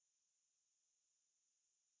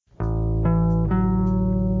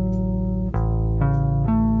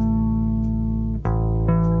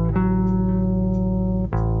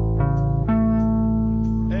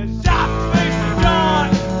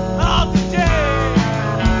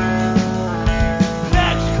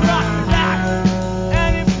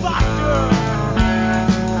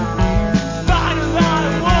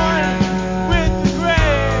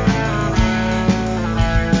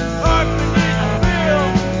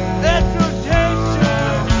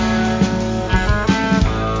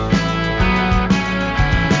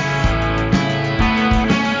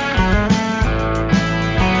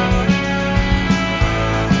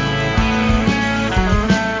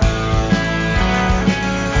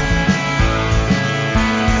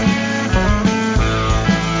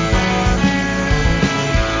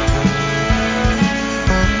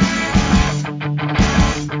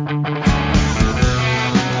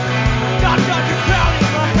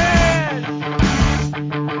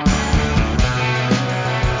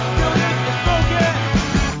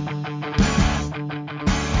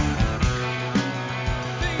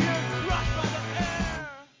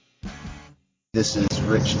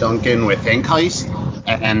Rich Duncan with Ink Heist,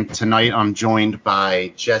 and tonight I'm joined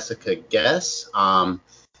by Jessica Guess.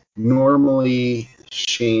 Normally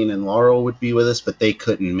Shane and Laurel would be with us, but they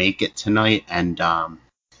couldn't make it tonight, and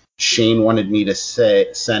Shane wanted me to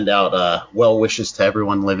send out well wishes to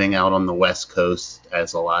everyone living out on the West Coast,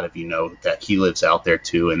 as a lot of you know that he lives out there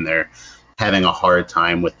too, and they're having a hard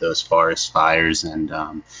time with those forest fires, and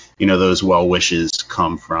those well wishes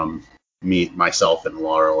come from myself and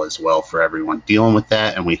Laurel as well, for everyone dealing with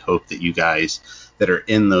that, and we hope that you guys that are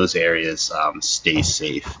in those areas stay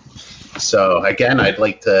safe. So again, I'd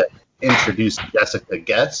like to introduce Jessica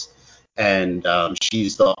Guess, and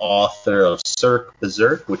she's the author of Cirque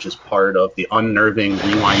Berserk, which is part of the Unnerving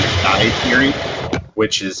Rewind Guide series,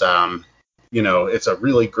 which is it's a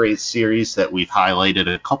really great series that we've highlighted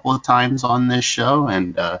a couple of times on this show,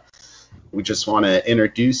 and we just want to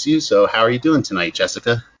introduce you. So how are you doing tonight,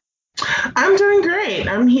 Jessica? I'm doing great.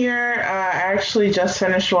 I'm here. I actually just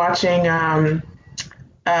finished watching Nightmare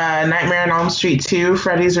on Elm Street 2,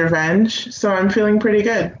 Freddy's Revenge, so I'm feeling pretty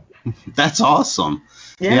good. That's awesome.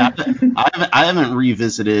 Yeah. I haven't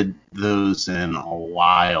revisited those in a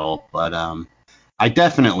while, but I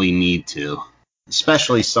definitely need to,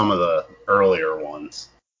 especially some of the earlier ones.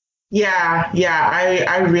 Yeah. I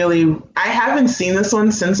haven't seen this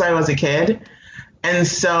one since I was a kid. And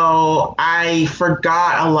so I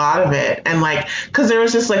forgot a lot of it. And because there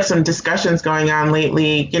was just some discussions going on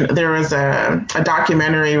lately. There was a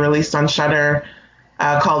documentary released on Shudder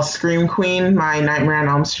called Scream Queen, My Nightmare on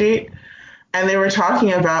Elm Street. And they were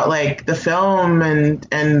talking about the film and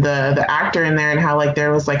the actor in there, and how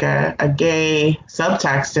there was a gay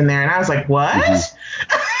subtext in there. And I was like, what?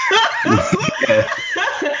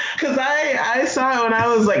 Because I saw it when I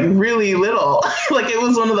was really little. It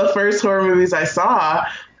was one of the first horror movies I saw,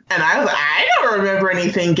 and I was like, I don't remember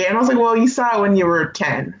anything gay. And I was like, well, you saw it when you were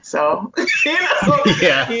 10, so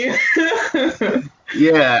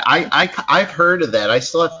Yeah, I've heard of that. I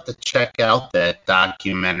still have to check out that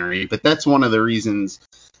documentary, but that's one of the reasons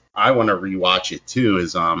I want to rewatch it too.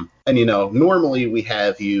 Is normally we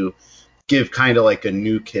have you give kind of a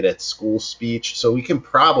new kid at school speech, so we can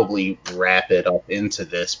probably wrap it up into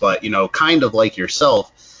this, but kind of like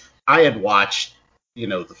yourself, I had watched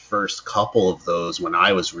the first couple of those when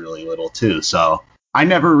I was really little too, so I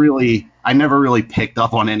never really picked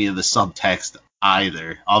up on any of the subtext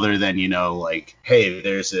either, other than hey,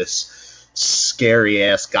 there's this scary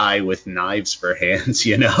ass guy with knives for hands.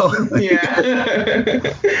 Yeah.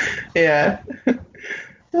 Yeah.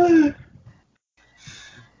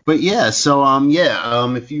 But yeah, so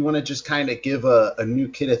if you want to just kind of give a new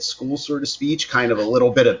kid at school sort of speech, kind of a little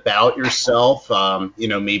bit about yourself,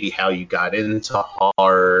 maybe how you got into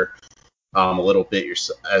horror, a little bit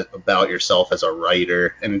about yourself as a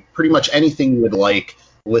writer, and pretty much anything you would like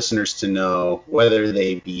listeners to know, whether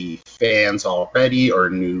they be fans already or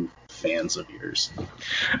new fans of yours.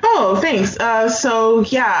 Oh, thanks. My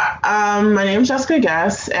name is Jessica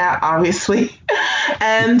Guess, obviously,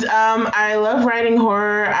 and I love writing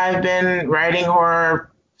horror. I've been writing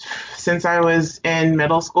horror since I was in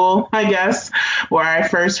middle school, I guess, where I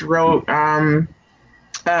first wrote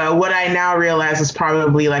what I now realize is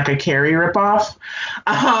probably a Carrie ripoff.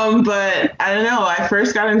 But I don't know. I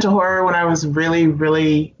first got into horror when I was really,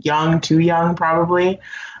 really young, too young, probably.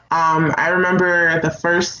 I remember the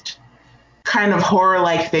first kind of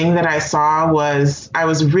horror-like thing that I saw was I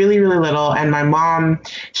was really, really little, and my mom,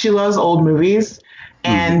 she loves old movies,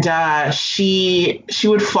 and she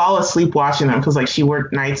would fall asleep watching them because she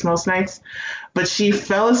worked nights most nights, but she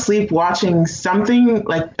fell asleep watching something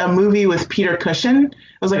a movie with Peter Cushing. It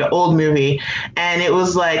was an old movie, and it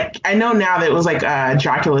was I know now that it was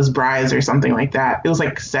Dracula's Brides or something like that. It was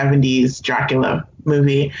 70s Dracula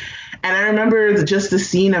movie, and I remember just the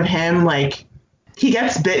scene of him he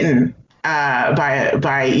gets bitten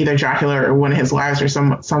by either Dracula or one of his wives or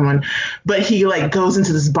someone, but he goes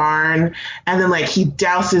into this barn, and then he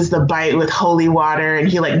douses the bite with holy water, and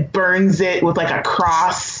he burns it with a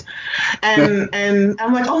cross, and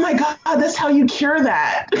I'm like, oh my god, that's how you cure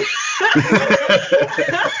that.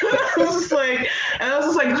 I was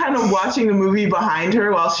just kind of watching the movie behind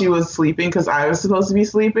her while she was sleeping, because I was supposed to be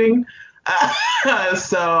sleeping.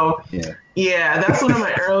 Yeah, that's one of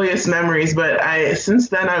my earliest memories. But since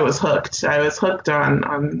then I was hooked. I was hooked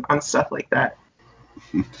on stuff like that.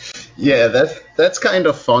 Yeah, that's kind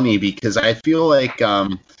of funny, because I feel like a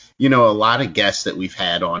lot of guests that we've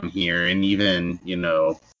had on here, and even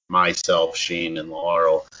myself, Shane, and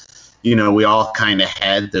Laurel, we all kind of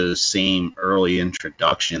had those same early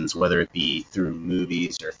introductions, whether it be through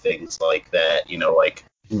movies or things like that.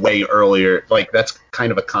 way earlier. Like, that's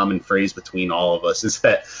kind of a common phrase between all of us, is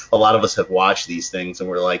that a lot of us have watched these things and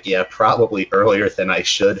we're like, yeah, probably earlier than I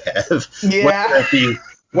should have. Yeah.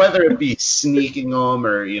 Whether it be sneaking them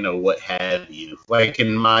or, what have you. Like,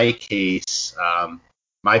 in my case,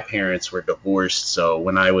 my parents were divorced, so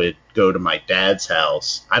when I would go to my dad's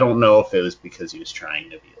house, I don't know if it was because he was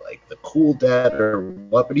trying to be like the cool dad or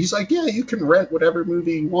what, but he's like, yeah, you can rent whatever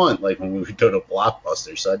movie you want, like when we would go to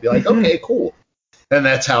Blockbuster. So I'd be like, okay, cool. And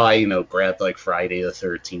that's how I, grabbed like Friday the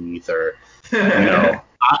 13th or, I,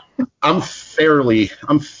 I'm fairly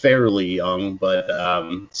young,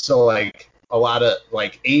 but so like a lot of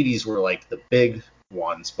like 80s were like the big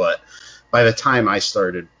ones, but by the time I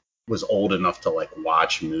was old enough to like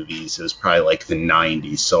watch movies, it was probably like the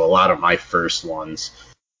 90s. So a lot of my first ones,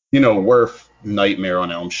 were Nightmare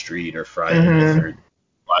on Elm Street or Friday the 13th.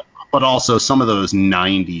 But also some of those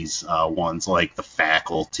 90s ones like The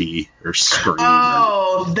Faculty or Scream.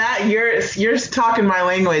 Oh, that you're talking my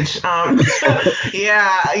language.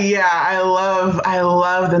 Yeah, I love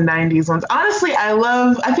the 90s ones. Honestly,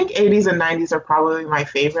 I think 80s and 90s are probably my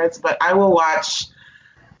favorites, but I'll watch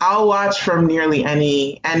from nearly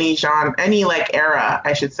any genre, any like era,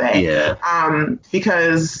 I should say. Yeah.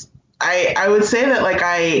 Because I would say that like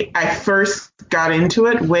I first got into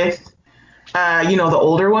it with the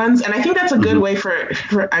older ones. And I think that's a good way for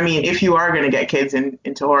I mean, if you are going to get kids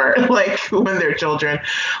into horror, like when they're children.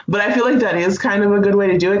 But I feel like that is kind of a good way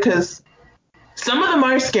to do it because some of them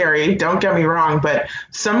are scary, don't get me wrong, but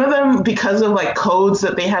some of them, because of like codes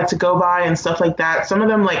that they had to go by and stuff like that, some of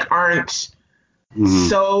them like aren't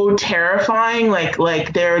so terrifying.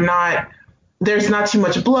 Like there's not too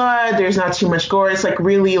much blood, there's not too much gore. It's like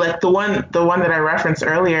really like the one that I referenced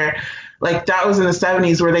earlier, like that was in the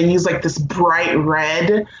 70s where they used like this bright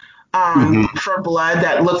red for blood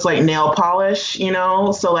that looks like nail polish,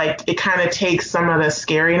 so like it kind of takes some of the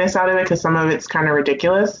scariness out of it because some of it's kind of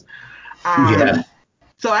ridiculous. Yeah.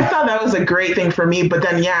 So I thought that was a great thing for me, but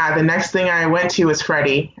then the next thing I went to was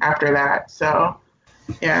Freddy after that. So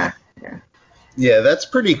yeah. Yeah, that's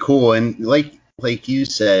pretty cool. And like you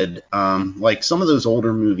said, like some of those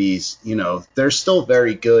older movies, they're still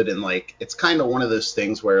very good. And like it's kind of one of those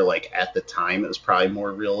things where like at the time it was probably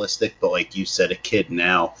more realistic, but like you said, a kid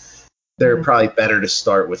now, they're probably better to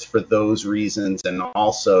start with for those reasons. And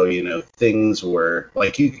also, things were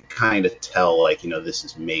like you could kind of tell like, this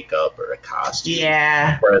is makeup or a costume.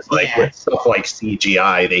 Yeah. Whereas like with stuff like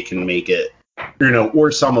CGI, they can make it,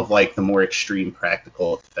 or some of like the more extreme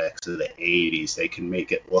practical effects of the 80s, they can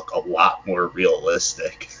make it look a lot more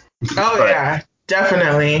realistic. Oh, yeah,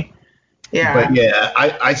 definitely. Yeah. But yeah,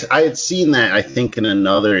 I had seen that, I think, in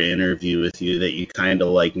another interview with you that you kind of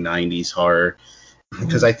like 90s horror.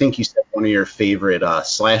 Because I think you said one of your favorite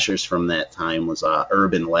slashers from that time was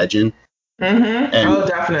Urban Legend. Oh,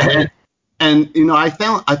 definitely. And I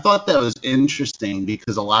thought that was interesting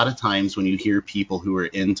because a lot of times when you hear people who are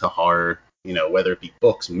into horror, whether it be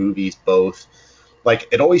books, movies, both, like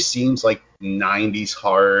it always seems like 90s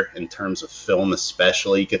horror in terms of film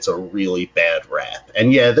especially gets a really bad rap.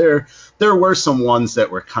 And yeah, there were some ones that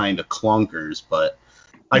were kind of clunkers, but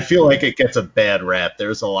I feel like it gets a bad rap.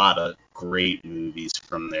 There's a lot of great movies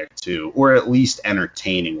from there too, or at least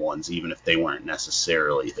entertaining ones, even if they weren't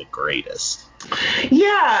necessarily the greatest.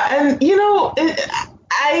 Yeah, and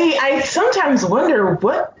I sometimes wonder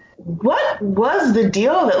what was the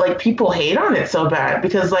deal that like people hate on it so bad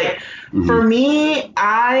because like for me,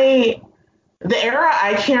 the era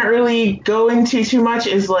I can't really go into too much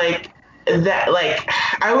is like that, like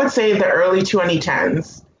I would say the early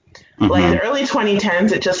 2010s. Like the early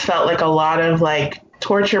 2010s, it just felt like a lot of like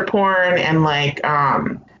torture porn and like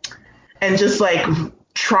and just like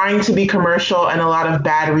trying to be commercial and a lot of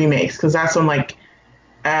bad remakes because that's when like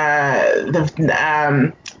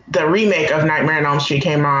the remake of Nightmare on Elm Street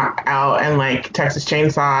came out and like Texas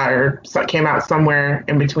Chainsaw came out somewhere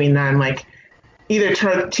in between then, like either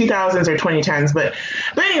 2000s or 2010s. But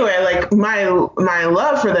anyway, like my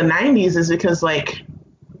love for the 90s is because like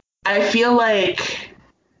I feel like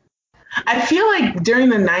during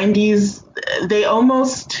the 90s they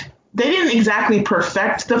didn't exactly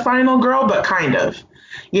perfect the final girl, but kind of.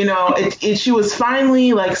 She was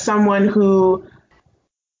finally like someone who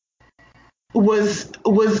it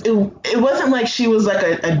wasn't like she was like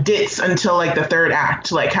a ditz until like the third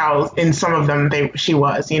act, like how in some of them she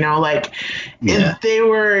was, like they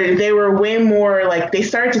were way more like they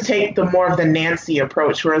started to take the more of the Nancy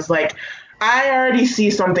approach, whereas like I already see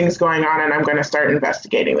something's going on and I'm going to start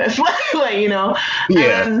investigating this. like,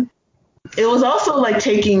 Yeah. And it was also like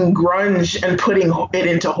taking grunge and putting it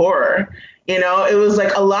into horror. It was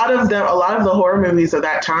like a lot of the horror movies of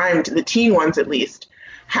that time, the teen ones at least,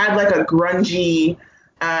 had like a grungy,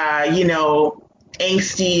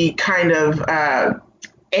 angsty kind of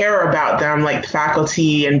air about them, like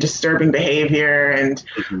faculty and disturbing behavior. And,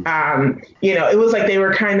 it was like they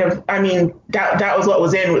were kind of, I mean, that was what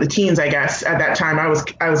was in with the teens, I guess, at that time. I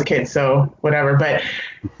was a kid, so whatever. But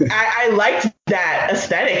I liked that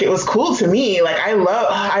aesthetic. It was cool to me. Like I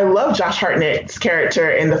love Josh Hartnett's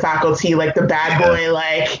character in The Faculty, like the bad boy,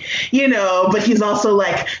 but he's also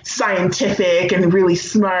like scientific and really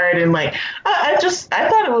smart, and like I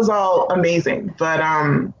thought it was all amazing. But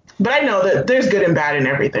I know that there's good and bad in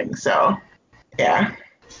everything. So yeah.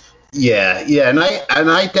 Yeah, and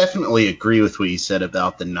I definitely agree with what you said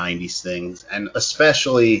about the 90s things, and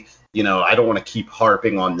especially, I don't want to keep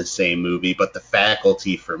harping on the same movie, but The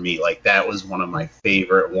Faculty for me, like that was one of my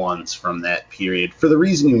favorite ones from that period. For the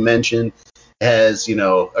reason you mentioned, it has,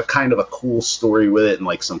 a kind of a cool story with it and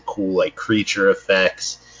like some cool like creature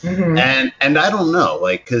effects. Mm-hmm. And I don't know,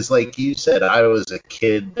 like, cause like you said, I was a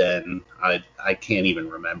kid then. I can't even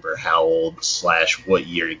remember how old / what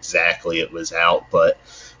year exactly it was out, but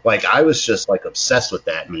like I was just like obsessed with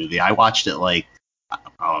that movie. I watched it like,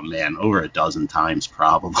 oh man, over a dozen times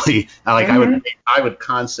probably. Like I would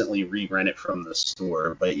constantly re-rent it from the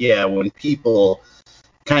store. But yeah, when people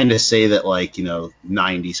kind of say that like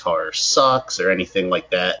 90s horror sucks or anything like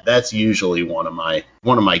that, that's usually one of my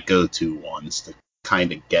go-to ones to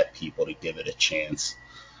kind of get people to give it a chance.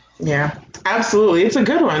 Yeah, absolutely. It's a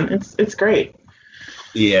good one. It's great.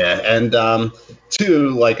 Yeah, and too,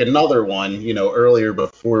 like another one, earlier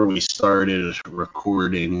before we started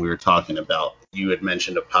recording, we were talking about, you had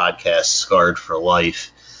mentioned a podcast, Scarred for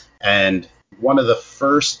Life, and one of the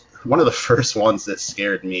first ones that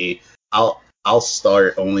scared me, I'll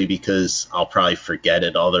start only because I'll probably forget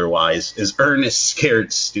it otherwise, is Ernest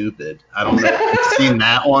Scared Stupid. I don't know if you've seen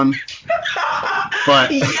that one.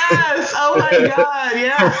 But yes, oh my God,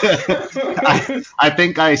 yeah. I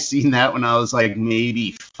think I seen that when I was like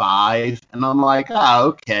maybe 5, and I'm like,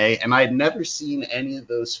 okay. And I'd never seen any of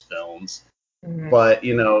those films, but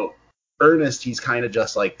Ernest, he's kind of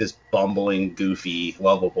just like this bumbling, goofy,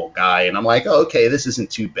 lovable guy, and I'm like, okay, this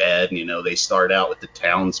isn't too bad. They start out with the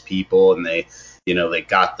townspeople, and they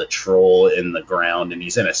got the troll in the ground, and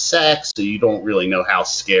he's in a sack, so you don't really know how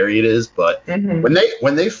scary it is. But when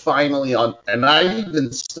they finally and I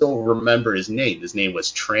even still remember his name. His name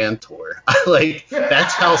was Trantor. Like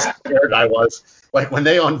that's how scared I was. Like when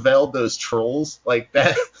they unveiled those trolls, like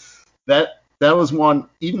that was one.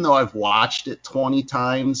 Even though I've watched it 20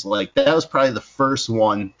 times, like that was probably the first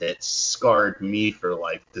one that scarred me for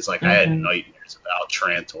life. Because like I had nightmares about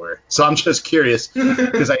Trantor. So I'm just curious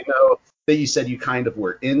because I know that you said you kind of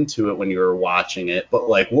were into it when you were watching it, but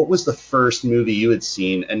like what was the first movie you had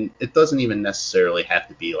seen? And it doesn't even necessarily have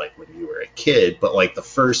to be like when you were a kid, but like the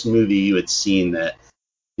first movie you had seen that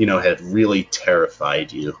had really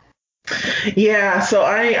terrified you. Yeah, so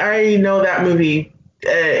I know that movie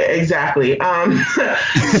exactly.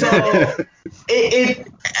 So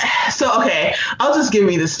okay, I'll just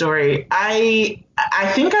give you the story. I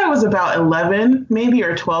think I was about 11 maybe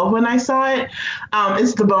or 12 when I saw it.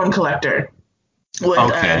 It's The Bone Collector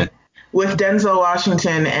with Denzel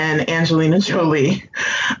Washington and Angelina Jolie.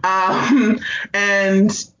 And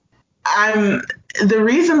the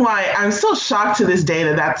reason why I'm still shocked to this day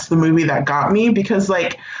that that's the movie that got me, because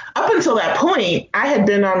like up until that point I had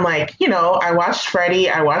been on like, I watched Freddy,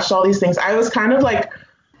 I watched all these things. I was kind of like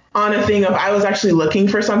on a thing of I was actually looking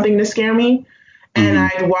for something to scare me. And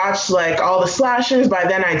I'd watched like all the slashers. By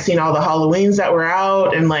then I'd seen all the Halloweens that were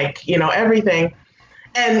out and like, everything.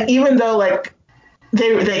 And even though like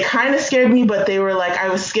they kind of scared me, but they were like, I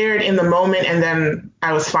was scared in the moment and then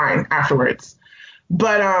I was fine afterwards.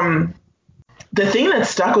 But the thing that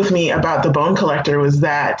stuck with me about The Bone Collector was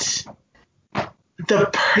that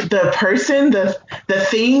the person, the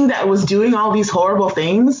thing that was doing all these horrible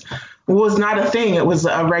things was not a thing. It was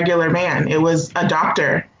a regular man. It was a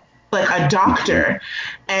doctor, like a doctor.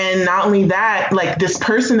 And not only that, like this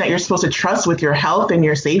person that you're supposed to trust with your health and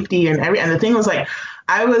your safety and and the thing was like,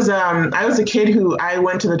 I was a kid who I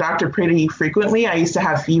went to the doctor pretty frequently. I used to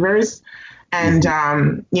have fevers. And,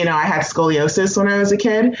 I had scoliosis when I was a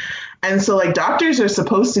kid. And so like doctors are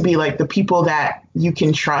supposed to be like the people that you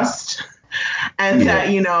can trust and that,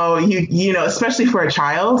 especially for a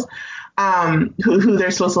child, who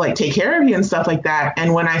they're supposed to like take care of you and stuff like that.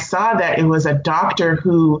 And when I saw that it was a doctor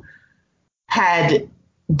who had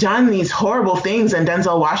done these horrible things and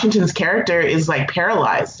Denzel Washington's character is like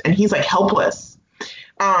paralyzed and he's like helpless.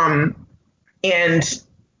 And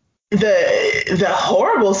the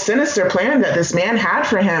horrible, sinister plan that this man had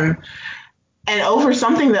for him and over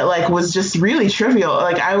something that like was just really trivial.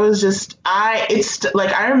 Like I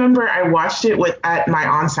remember I watched it at my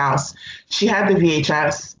aunt's house. She had the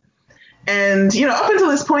VHS. And up until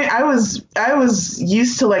this point, I was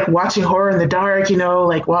used to like watching horror in the dark,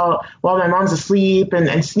 like while my mom's asleep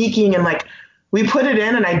and sneaking, and like we put it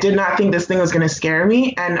in, and I did not think this thing was gonna scare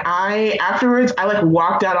me. And afterwards I like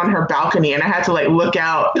walked out on her balcony, and I had to like look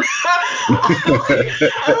out.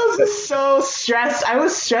 I was just so stressed. I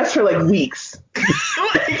was stressed for like weeks.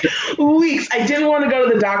 Like weeks. I didn't want to go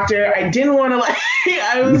to the doctor. I didn't want to like.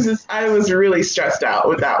 I was really stressed out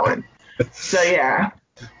with that one. So yeah.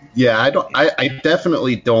 Yeah, I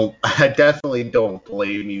definitely don't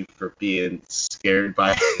blame you for being scared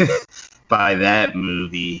by by that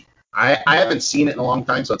movie. I haven't seen it in a long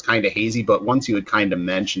time, so it's kind of hazy, but once you had kind of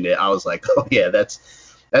mentioned it, I was like, oh yeah, that's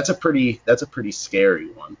a pretty scary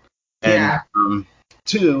one. And Yeah.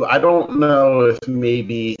 two, I don't know if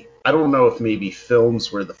maybe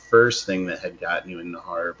films were the first thing that had gotten you into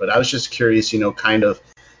horror, but I was just curious, kind of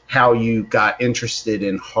how you got interested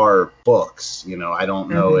in horror books. I don't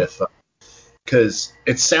know Hmm. if because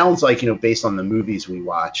it sounds like, based on the movies we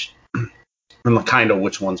watched and the kind of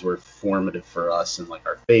which ones were formative for us and like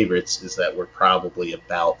our favorites, is that we're probably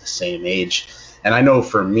about the same age. And I know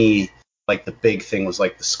for me, like the big thing was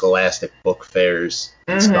like the Scholastic book fairs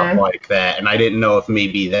and stuff Hmm. like that. And I didn't know if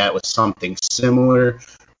maybe that was something similar,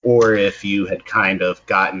 or if you had kind of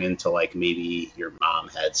gotten into like maybe your mom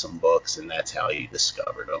had some books and that's how you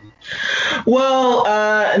discovered them. Well,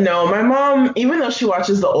 no, my mom, even though she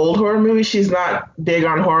watches the old horror movies, she's not big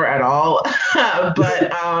on horror at all.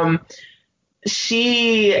 But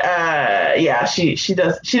yeah, she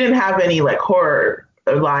didn't have any like horror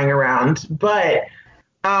lying around. But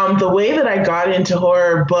the way that I got into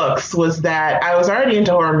horror books was that I was already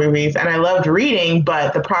into horror movies and I loved reading,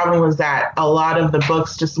 but the problem was that a lot of the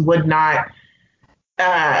books just would not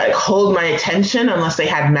hold my attention unless they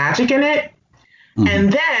had magic in it. Mhm.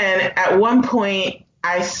 And then at one point,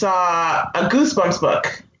 I saw a Goosebumps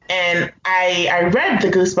book, and I read the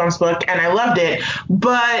Goosebumps book and I loved it.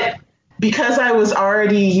 But because I was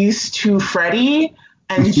already used to Freddy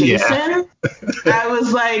and Yeah. Jason, I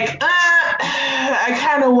was like, I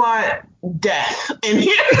kind of want death in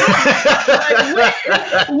here.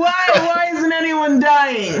 Like, why isn't anyone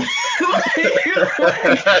dying?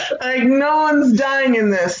 like, no one's dying in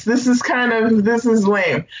this. This is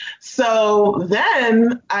lame. So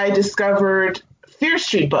then I discovered Fear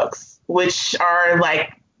Street books, which are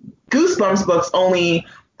like Goosebumps books only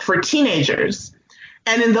for teenagers.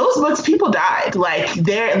 And in those books, people died. Like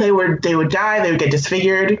they would die, they would get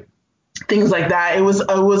disfigured, things like that. It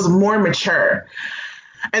was more mature.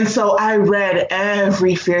 And so I read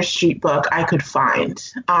every Fear Street book I could find.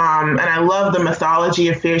 And I love the mythology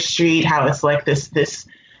of Fear Street, how it's like this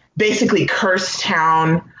basically cursed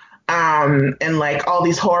town, and like all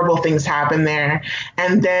these horrible things happen there.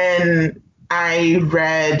 And then I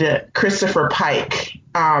read Christopher Pike,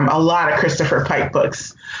 a lot of Christopher Pike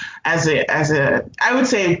books as a I would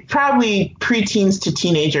say probably preteens to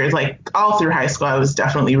teenagers, like all through high school. I was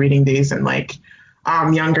definitely reading these and like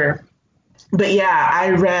younger. But yeah, I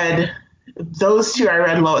read those two. I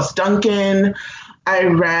read Lois Duncan. I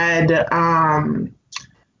read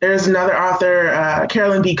there's another author,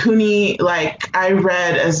 Carolyn B. Cooney. Like I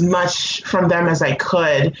read as much from them as I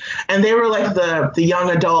could, and they were like the young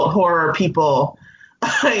adult horror people,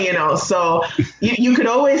 So you could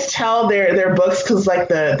always tell their books because like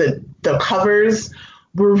the covers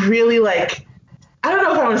were really like, I don't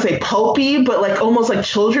know if I want to say pulpy, but like almost like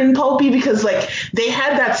children pulpy, because like they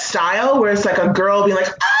had that style where it's like a girl being like,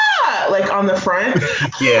 ah, like on the front.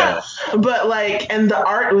 Yeah. But like, and the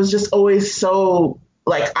art was just always so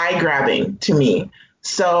like eye grabbing to me.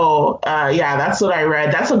 So yeah, that's what I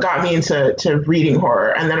read. That's what got me into reading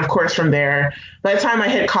horror. And then of course from there, by the time I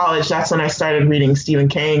hit college, that's when I started reading Stephen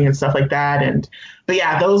King and stuff like that. And but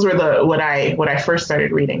yeah, those were the what I first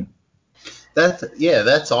started reading.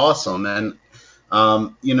 That's awesome. And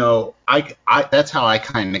I that's how I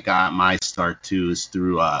kind of got my start too, is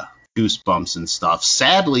through Goosebumps and stuff.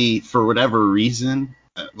 Sadly, for whatever reason,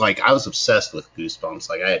 like I was obsessed with Goosebumps.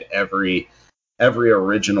 Like I had every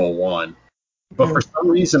original one, but for Mm. some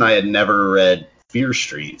reason I had never read Fear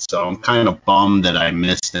Street, so I'm kind of bummed that I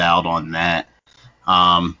missed out on that.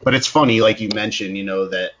 But it's funny, like you mentioned,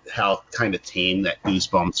 that how kind of tame that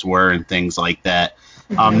Goosebumps were and things like that.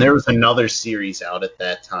 Mhm. There was another series out at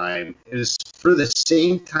that time. It was for the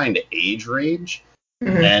same kind of age range,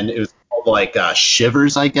 Mhm. and it was called like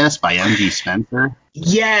Shivers, I guess, by M.D. Spencer.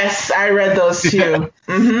 Yes, I read those too.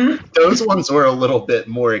 Mhm. Those ones were a little bit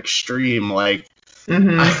more extreme. Like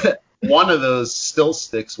Mhm. one of those still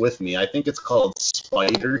sticks with me. I think it's called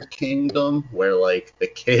Spider Kingdom, where like the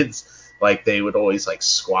kids, like they would always like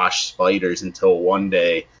squash spiders until one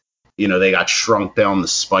day, they got shrunk down the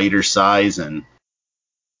spider size. And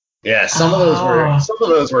yeah, Oh, some of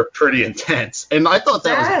those were pretty intense, and I thought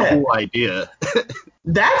that was a that cool idea.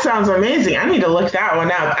 that sounds amazing. I need to look that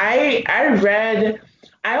one up.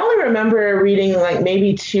 I only remember reading like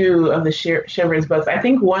maybe two of the Shivers books. I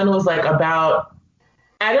think one was like about,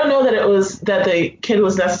 I don't know that it was that the kid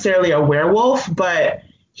was necessarily a werewolf, but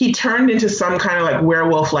he turned into some kind of like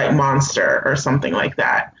werewolf like monster or something like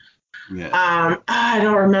that. Yeah. I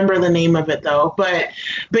don't remember the name of it though, but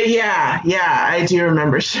yeah, I do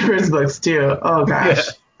remember Shivers books too. Oh Yeah. gosh,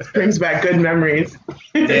 brings back good memories.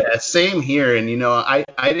 Yeah, same here. And I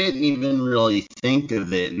didn't even really think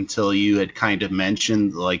of it until you had kind of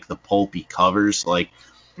mentioned like the pulpy covers. Like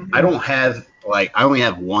I Mhm. don't have like I only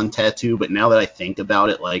have one tattoo, but now that I think about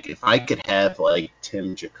it, like if I could have like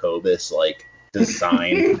Tim Jacobus like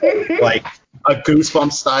design like a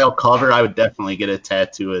Goosebumps style cover, I would definitely get a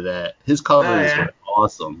tattoo of that. His Oh covers yeah, were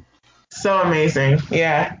awesome. so amazing.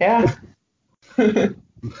 Yeah, yeah.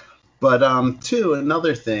 But too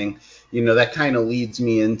another thing, that kind of leads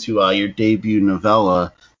me into your debut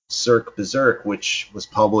novella, Cirque Berserk, which was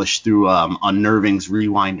published through Unnerving's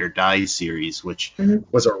Rewind or Die series, which Mhm.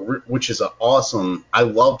 which is an awesome. I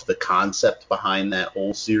loved the concept behind that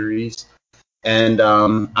whole series, and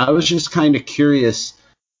I was just kind of curious,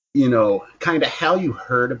 kind of how you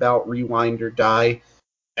heard about Rewind or Die.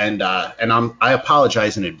 And I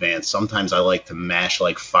apologize in advance. Sometimes I like to mash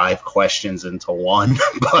like five questions into one,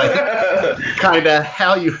 but kind of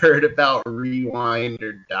how you heard about Rewind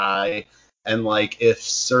or Die, and like if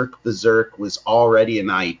Cirque Berserk was already an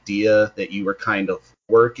idea that you were kind of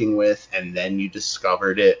working with and then you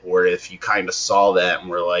discovered it, or if you kind of saw that and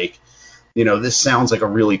were like, this sounds like a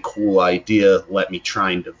really cool idea, let me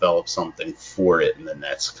try and develop something for it, and then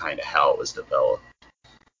that's kind of how it was developed.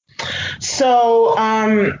 So,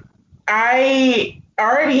 I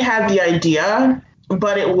already had the idea,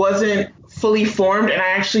 but it wasn't fully formed, and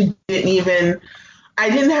I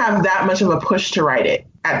didn't have that much of a push to write it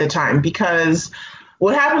at the time because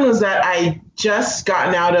what happened was that I just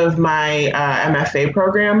gotten out of my MFA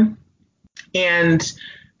program, and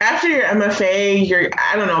after your MFA,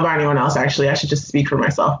 I don't know about anyone else actually, I should just speak for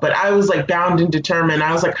myself, but I was like bound and determined.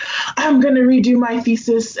 I was like, I'm going to redo my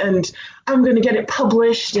thesis and I'm going to get it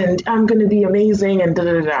published and I'm going to be amazing and da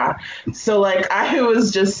da da. So like I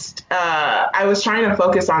was trying to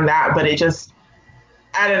focus on that, but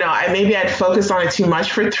I don't know, maybe I'd focused on it too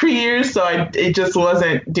much for 3 years, so it just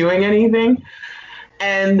wasn't doing anything.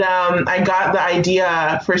 And I got the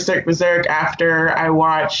idea for Cirque Berserk after I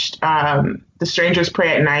watched The Strangers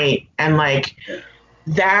Pray at Night. And like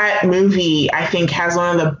that movie, I think, has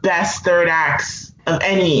one of the best third acts of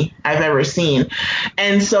any I've ever seen.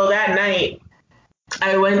 And so that night,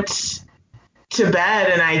 I went to bed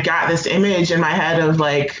and I got this image in my head of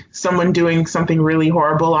like someone doing something really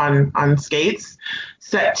horrible on skates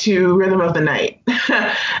set to Rhythm of the Night.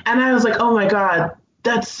 And I was like, oh my God,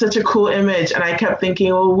 that's such a cool image. And I kept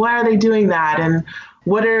thinking, well, why are they doing that? And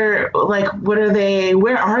where are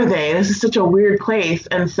they? This is such a weird place.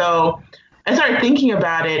 And so I started thinking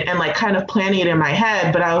about it and like kind of planning it in my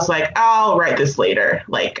head, but I was like, I'll write this later.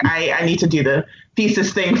 Like I need to do the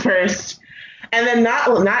thesis thing first. And then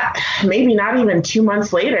not maybe not even 2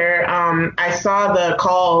 months later, I saw the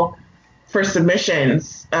call for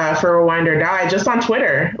submissions for Rewind or Die just on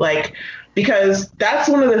Twitter, like because that's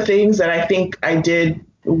one of the things that I think I did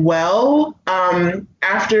well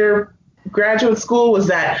after graduate school was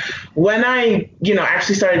that when I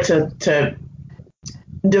actually started to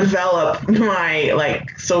develop my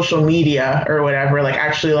like social media or whatever, like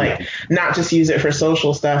actually like not just use it for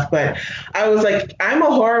social stuff, but I was like, I'm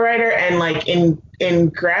a horror writer, and like in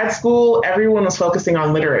grad school everyone was focusing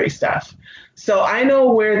on literary stuff, so I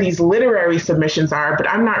know where these literary submissions are, but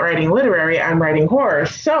I'm not writing literary, I'm writing horror.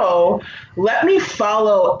 So let me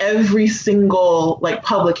follow every single like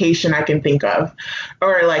publication I can think of,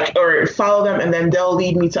 or follow them, and then they'll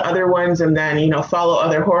lead me to other ones, and then follow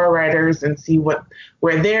other horror writers and see where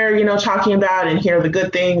they're talking about and hear the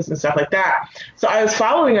good things and stuff like that. So I was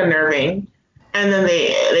following Unnerving, and then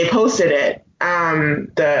they posted it,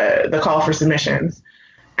 the call for submissions,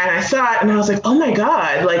 and I saw it and I was like, oh my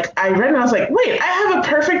God, like I read it and I was like, wait, I have a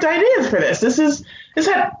perfect idea for this. This has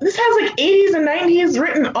like 80s and 90s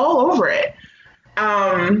written all over it.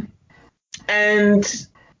 Um, and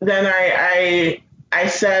then I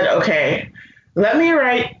said, okay, let me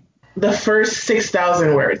write the first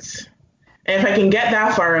 6,000 words. And if I can get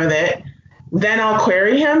that far with it, then I'll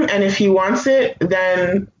query him. And if he wants it,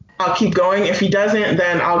 then I'll keep going. If he doesn't,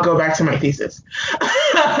 then I'll go back to my thesis.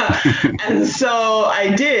 And so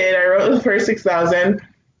I did. I wrote the first 6,000.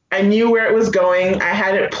 I knew where it was going. I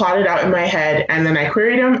had it plotted out in my head, and then I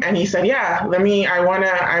queried him, and he said, "Yeah, I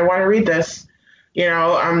wanna read this.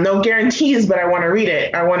 No guarantees, but I want to read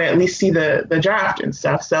it. I want to at least see the draft and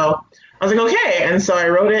stuff." So I was like, okay. And so I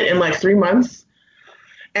wrote it in like 3 months,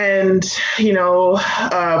 and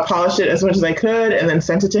polished it as much as I could, and then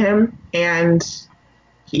sent it to him. And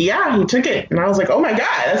he took it, and I was like, oh my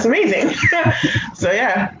god, that's amazing. So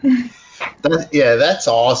yeah. That's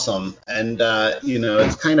awesome. And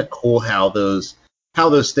it's kind of cool how those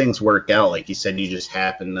things work out. Like you said, you just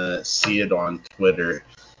happen to see it on Twitter.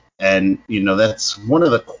 And, that's one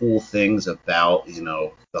of the cool things about,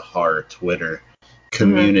 the horror Twitter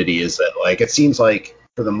community is that, like, it seems like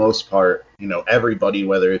for the most part, everybody,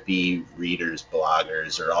 whether it be readers,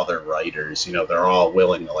 bloggers, or other writers, they're all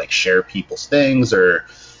willing to, like, share people's things or,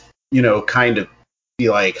 kind of be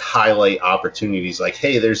like highlight opportunities like,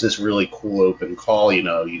 hey, there's this really cool open call,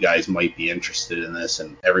 you guys might be interested in this,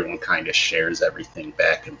 and everyone kind of shares everything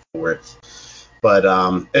back and forth. But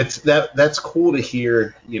that's cool to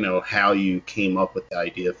hear, how you came up with the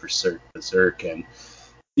idea for Cirque Berserk. And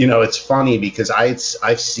it's funny because I've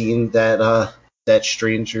seen that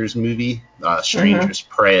Strangers movie, Strangers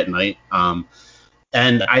Prey at Night,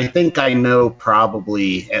 and I think I know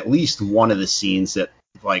probably at least one of the scenes that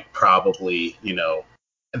like probably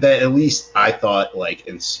that at least I thought like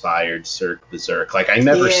inspired Cirque Berserk. Like I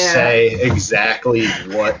never say exactly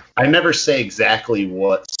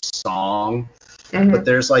what song. But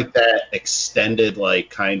there's like that extended like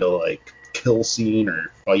kind of like kill scene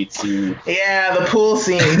or fight scene. Yeah, the pool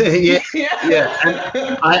scene. yeah.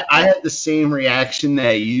 And I had the same reaction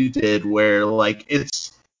that you did where like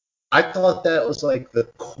I thought that was like the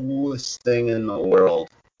coolest thing in the world.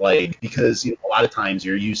 Like because a lot of times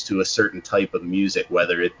you're used to a certain type of music,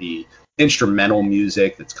 whether it be instrumental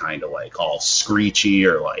music that's kind of like all screechy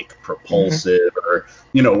or like propulsive or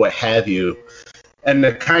what have you. And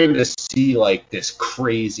to kind of see like this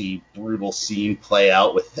crazy brutal scene play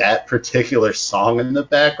out with that particular song in the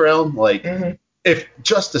background, like if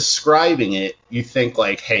just describing it, you think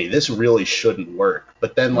like, hey, this really shouldn't work.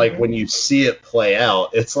 But then like when you see it play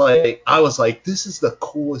out, it's like I was like, this is the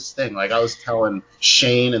coolest thing. Like I was telling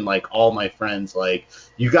Shane and like all my friends, like,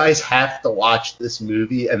 you guys have to watch this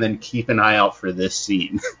movie and then keep an eye out for this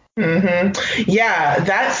scene. Yeah,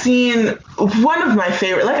 that scene, one of my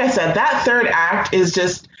favorite. Like I said, that third act is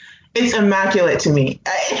just, it's immaculate to me.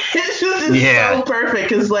 It's just so perfect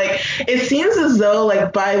because like it seems as though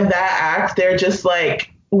like by that act they're just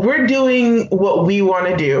like, we're doing what we want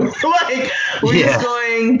to do. Like we're just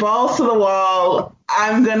going balls to the wall.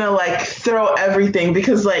 I'm gonna like throw everything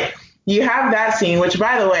because like you have that scene, which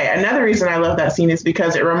by the way, another reason I love that scene is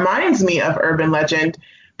because it reminds me of Urban Legend.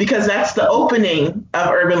 Because that's the opening of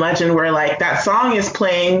Urban Legend where like that song is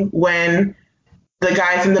playing when the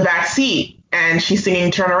guy's in the back seat and she's singing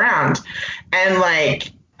Turn Around. And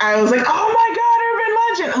like I was like, oh my God, Urban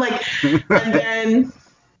Legend. Like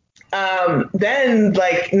and then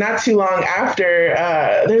like not too long after,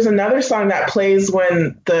 there's another song that plays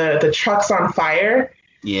when the truck's on fire.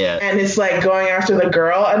 Yeah. And it's like going after the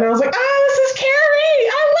girl. And I was like, oh, this is Carrie.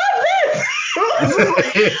 I love this.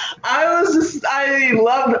 I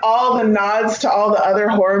loved all the nods to all the other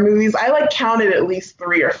horror movies. I like counted at least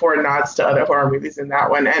 3 or 4 nods to other horror movies in that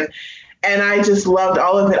one. And I just loved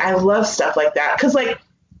all of it. I love stuff like that. Cause like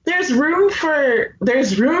there's room for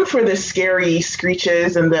the scary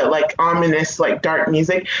screeches and the like ominous, like dark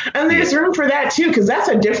music. And there's room for that too. Cause that's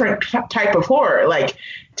a different type of horror. Like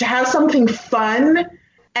to have something fun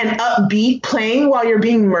and upbeat playing while you're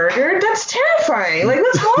being murdered, that's terrifying. Like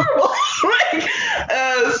that's horrible.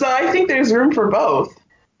 So I think there's room for both.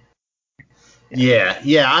 Yeah,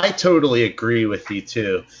 I totally agree with you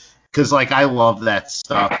too. Because like I love that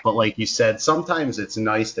stuff, but like you said, sometimes it's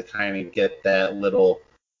nice to kind of get that little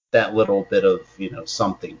bit of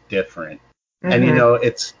something different. And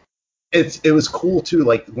it was cool too.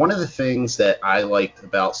 Like one of the things that I liked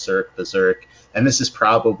about Cirque Berserk, and this is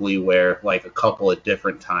probably where like a couple of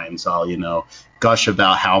different times I'll gush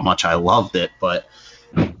about how much I loved it, but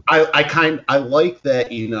I like that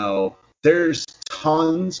there's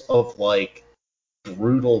tons of like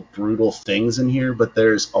brutal things in here, but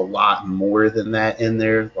there's a lot more than that in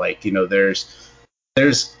there. Like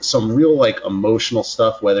there's some real like emotional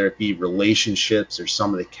stuff, whether it be relationships or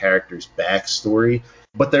some of the characters' backstory.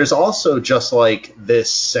 But there's also just like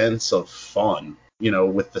this sense of fun,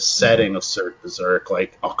 with the setting of Cirque Berserk,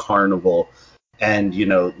 like a carnival, and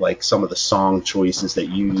like some of the song choices that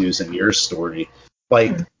you use in your story.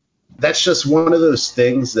 Like that's just one of those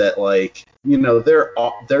things that, like, there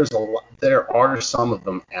are some of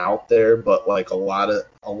them out there, but like a lot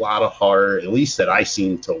of horror, at least that I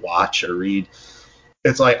seem to watch or read,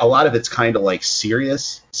 it's like a lot of it's kind of like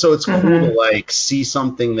serious. So it's cool to Mm-hmm. like see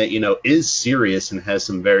something that, is serious and has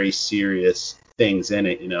some very serious things in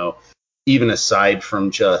it, even aside from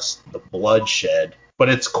just the bloodshed. But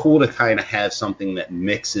it's cool to kind of have something that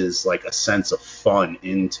mixes like a sense of fun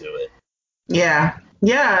into it. Yeah.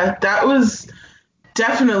 Yeah, that was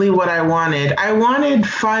definitely what I wanted. I wanted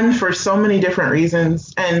fun for so many different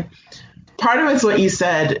reasons. And part of it's what you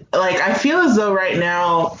said. Like, I feel as though right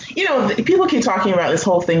now, people keep talking about this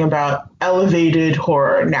whole thing about elevated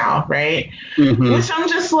horror now, right? Hmm. Which I'm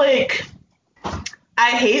just like,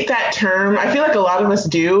 I hate that term. I feel like a lot of us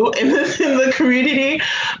do in the community,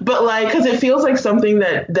 but like, because it feels like something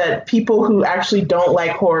that people who actually don't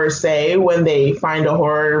like horror say when they find a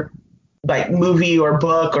horror like movie or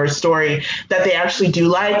book or story that they actually do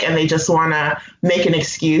like, and they just want to make an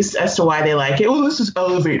excuse as to why they like it. Well, this is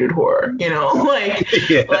elevated horror, Yeah.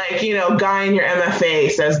 guy in your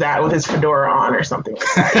MFA says that with his fedora on or something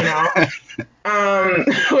like that.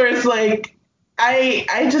 Where it's like I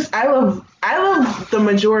love the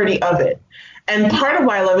majority of it. And part of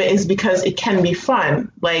why I love it is because it can be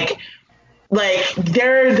fun. Like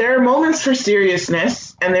there are moments for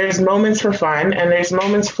seriousness, and there's moments for fun, and there's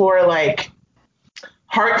moments for like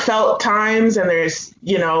heartfelt times, and there's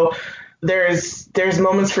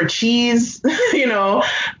moments for cheese.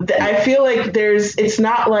 I feel like it's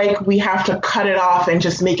not like we have to cut it off and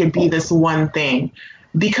just make it be this one thing,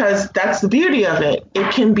 because that's the beauty of it.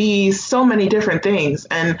 It can be so many different things.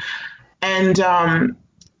 And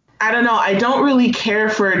I don't know. I don't really care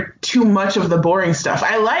for too much of the boring stuff.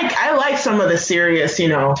 I like some of the serious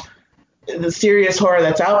horror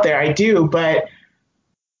that's out there. I do, but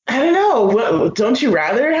I don't know. Don't you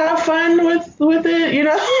rather have fun with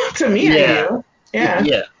it? To me, I Yeah. do. Yeah.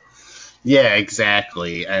 Yeah. Yeah,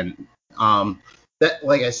 exactly. And that,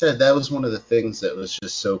 like I said, that was one of the things that was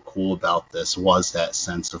just so cool about this, was that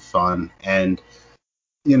sense of fun. And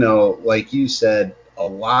like you said, a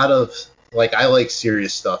lot of, like, I like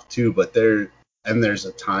serious stuff too, but there's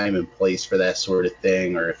a time and place for that sort of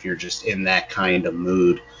thing, or if you're just in that kind of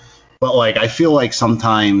mood. But like, I feel like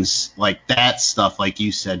sometimes like that stuff, like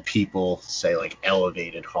you said, people say like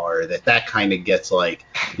elevated horror, that kind of gets like,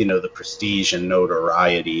 the prestige and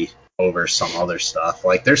notoriety over some other stuff.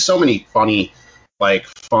 Like there's so many funny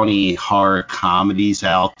horror comedies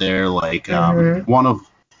out there. Like Hmm. one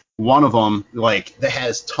of them, like, that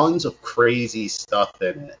has tons of crazy stuff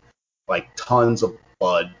in it, like tons of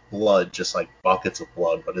blood, just like buckets of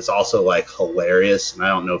blood, but it's also like hilarious. And I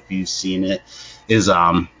don't know if you've seen it, is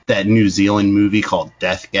that New Zealand movie called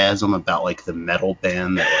Deathgasm, about like the metal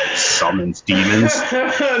band that like summons demons.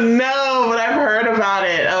 No, but I've heard about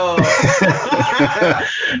it. Oh.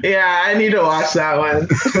 Yeah, I need to watch that one.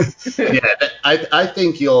 Yeah, I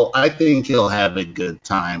think you'll have a good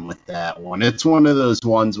time with that one. It's one of those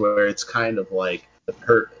ones where it's kind of like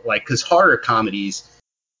like, because horror comedies,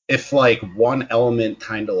 if like one element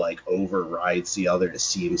kind of like overrides the other, it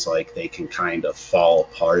seems like they can kind of fall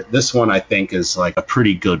apart. This one, I think, is like a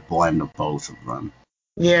pretty good blend of both of them.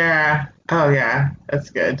 Yeah. Oh yeah, that's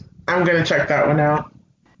good. I'm gonna check that one out.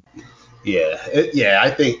 Yeah,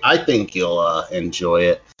 I think you'll enjoy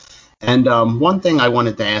it. And one thing I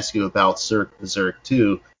wanted to ask you about Cirque Berserk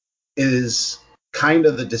too is kind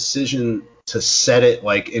of the decision to set it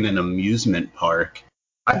like in an amusement park.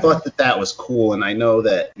 I Mhm. thought that was cool, and I know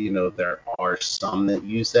that there are some that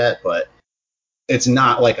use that, but it's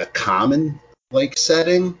not like a common like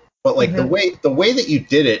setting. But like the Mhm. way that you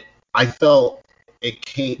did it, I felt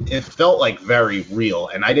it felt like very real,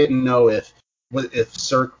 and I didn't know if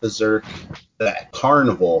Cirque Berserk, that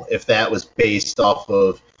carnival, if that was based off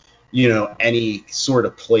of any sort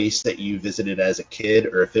of place that you visited as a kid,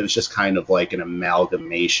 or if it was just kind of like an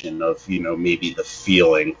amalgamation of maybe the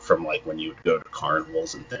feeling from like when you would go to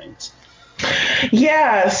carnivals and things.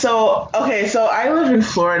 Yeah, so okay, so I live in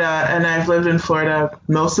Florida, and I've lived in Florida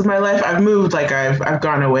most of my life. I've moved, like I've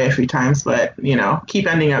gone away a few times, but keep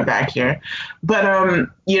ending up back here. But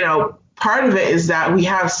part of it is that we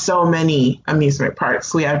have so many amusement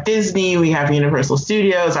parks. We have Disney, we have Universal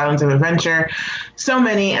Studios, Islands of Adventure, so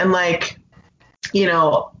many. And like,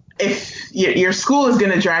 if your school is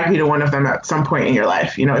going to drag you to one of them at some point in your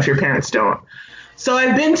life, if your parents don't. So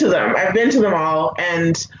I've been to them. I've been to them all,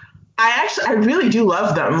 and I really do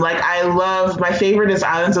love them. Like, I love, my favorite is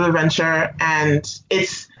Islands of Adventure, and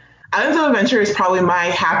it's Islands of Adventure is probably my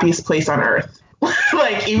happiest place on earth.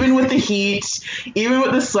 Like, even with the heat, even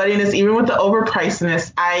with the sweatiness, even with the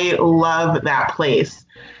overpricedness, I love that place.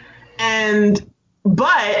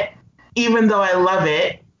 But even though I love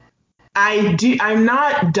it, I'm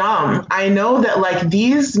not dumb. I know that like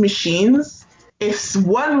these machines, it's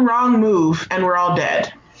one wrong move and we're all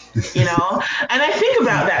dead. And I think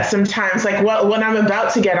about that sometimes, like when I'm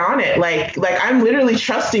about to get on it, like I'm literally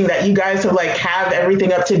trusting that you guys have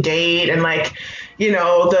everything up to date, and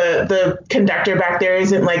the conductor back there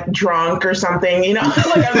isn't like drunk or something,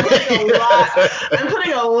 like I'm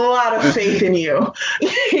putting a lot of faith in you,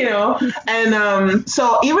 and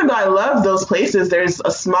so even though I love those places, there's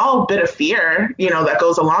a small bit of fear, that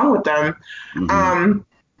goes along with them.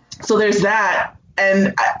 So there's that.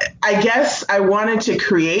 And I guess I wanted to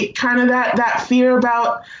create kind of that fear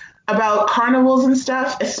about carnivals and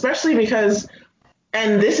stuff, especially because,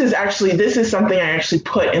 and this is something I actually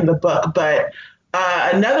put in the book, but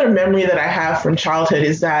another memory that I have from childhood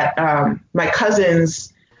is that my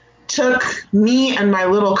cousins took me and my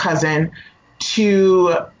little cousin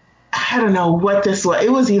to, I don't know what this was.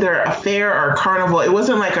 It was either a fair or a carnival. It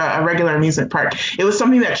wasn't like a regular amusement park. It was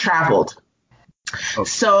something that traveled. Okay.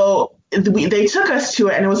 So they took us to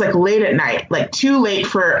it, and it was like late at night, like too late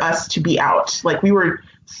for us to be out. Like we were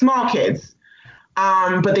small kids,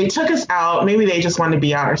 but they took us out. Maybe they just wanted to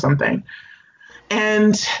be out or something.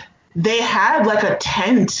 And they had like a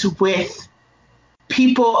tent with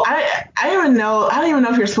people. I don't even know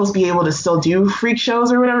if you're supposed to be able to still do freak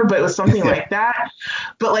shows or whatever, but it was something like that.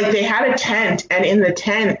 But like they had a tent, and in the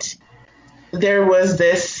tent there was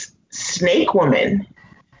this snake woman.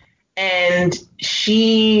 And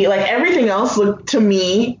she, like everything else looked to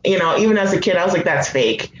me, even as a kid, I was like, that's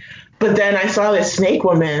fake. But then I saw this snake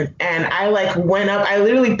woman, and I like went up, I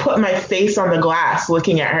literally put my face on the glass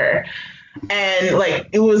looking at her. And like,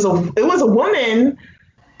 it was a woman.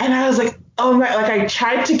 And I was like, oh my, like I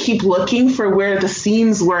tried to keep looking for where the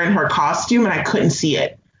seams were in her costume, and I couldn't see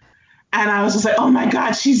it. And I was just like, oh my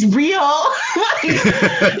God, she's real. Like,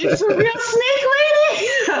 it's a real snake lady.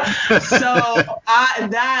 So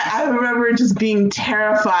I remember just being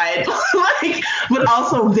terrified, but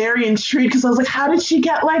also very intrigued, because I was like, how did she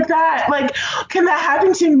get like that? Like, can that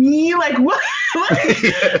happen to me? Like, what?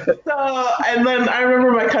 So, and then I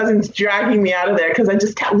remember my cousins dragging me out of there because I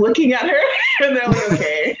just kept looking at her, and they're like,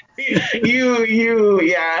 okay,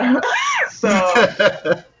 yeah.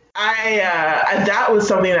 So. That was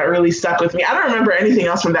something that really stuck with me. I don't remember anything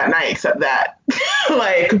else from that night except that.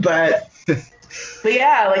 But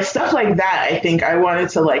yeah, like stuff like that, I think I wanted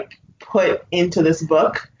to like put into this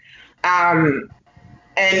book. And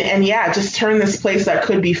yeah, just turn this place that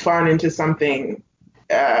could be fun into something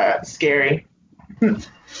scary.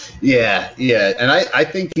 Yeah, and I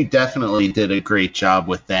think you definitely did a great job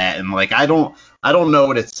with that. And like I don't know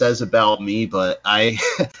what it says about me, but I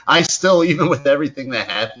still, even with everything that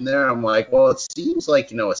happened there, I'm like, well, it seems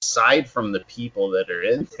like, aside from the people that are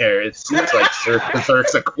in there, it seems like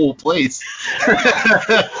Cirque's a cool place. Yeah,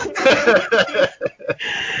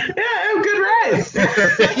 good rides.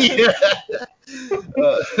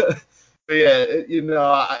 But yeah,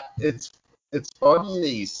 it's funny that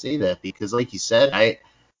you say that, because like you said, I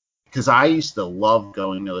used to love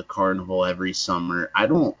going to the carnival every summer. I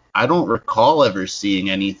don't recall ever seeing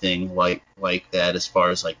anything like that as far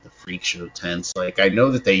as like the freak show tents. Like I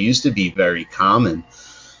know that they used to be very common.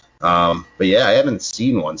 But yeah, I haven't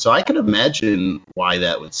seen one. So I can imagine why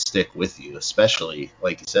that would stick with you, especially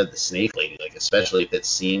like you said, the snake lady, like especially if it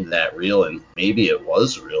seemed that real, and maybe it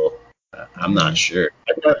was real. I'm not sure.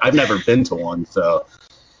 I've never been to one, so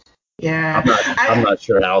yeah, I'm not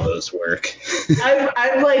sure how those work.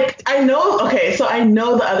 I know. Okay, so I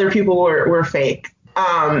know the other people were fake.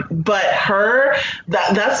 But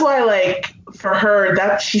that's why, like, for her,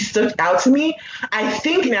 that she stuck out to me. I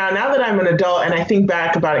think now that I'm an adult and I think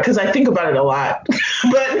back about it, because I think about it a lot,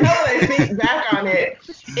 but now that I think back on it,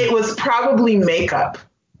 it was probably makeup.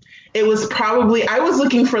 It was probably, I was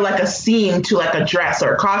looking for like a seam to like a dress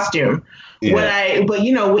or a costume. Yeah.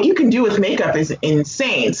 But what you can do with makeup is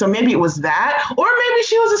insane. So maybe it was that, or maybe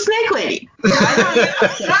she was a snake lady.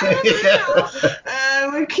 I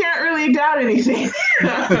don't know. We can't really doubt anything.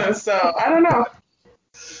 So I don't know.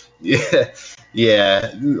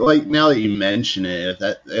 Yeah. Like now that you mention it,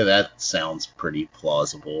 that sounds pretty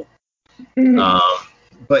plausible.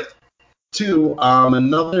 But too,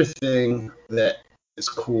 another thing that is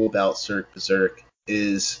cool about Cirque Berserk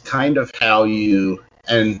is kind of how you,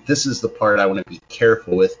 and this is the part I want to be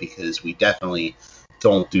careful with because we definitely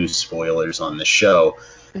don't do spoilers on the show,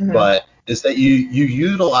 but is that you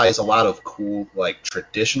utilize a lot of cool like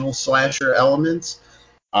traditional slasher elements,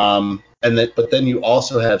 but then you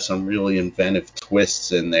also have some really inventive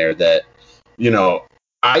twists in there that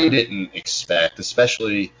I didn't expect,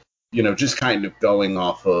 especially just kind of going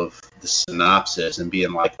off of the synopsis and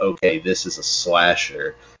being like, okay, this is a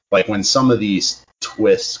slasher. Like when some of these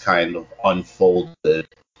twists kind of unfolded,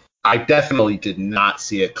 I definitely did not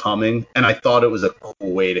see it coming, and I thought it was a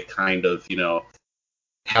cool way to kind of, it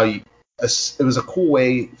was a cool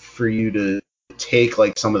way for you to take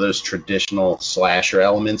like some of those traditional slasher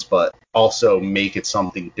elements, but also make it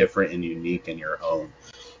something different and unique in your own.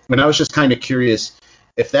 And I was just kind of curious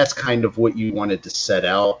if that's kind of what you wanted to set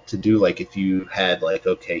out to do, like if you had like,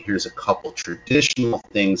 okay, here's a couple traditional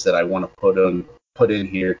things that I want to put in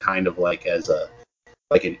here, kind of like as a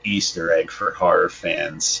like an Easter egg for horror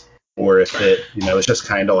fans, or if it's just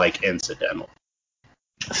kind of like incidental.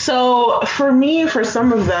 So for me, for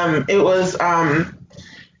some of them, it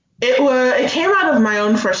came out of my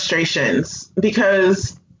own frustrations,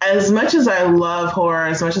 because as much as I love horror,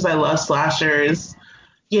 as much as I love slashers,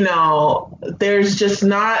 there's just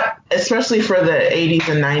not, especially for the 80s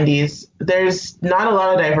and 90s, there's not a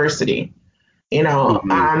lot of diversity.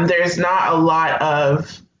 There's not a lot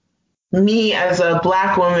of me as a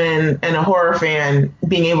Black woman and a horror fan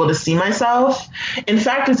being able to see myself. In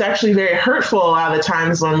fact, it's actually very hurtful a lot of the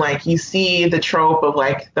times when like you see the trope of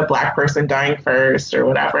like the Black person dying first or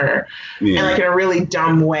whatever, and like in a really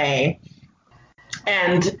dumb way.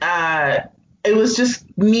 And it was just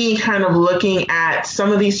me kind of looking at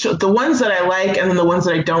some of these, the ones that I like and then the ones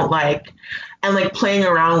that I don't like, and like playing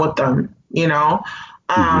around with them,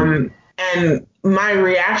 and my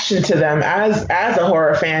reaction to them as a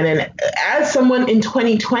horror fan and as someone in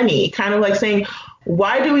 2020, kind of like saying,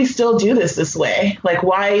 why do we still do this way? Like,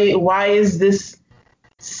 why is this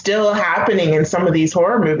still happening in some of these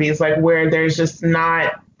horror movies, like where there's just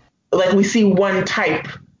not, like we see one type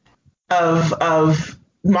of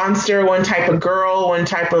monster, one type of girl, one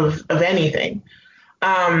type of anything.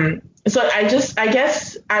 So I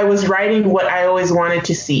guess I was writing what I always wanted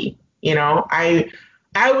to see.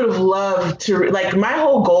 I would have loved to, like, my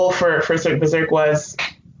whole goal for Cirque Berserk was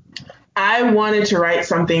I wanted to write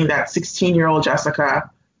something that 16-year-old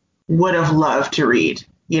Jessica would have loved to read,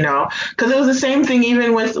 because it was the same thing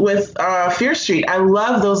even with Fear Street. I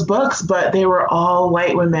love those books, but they were all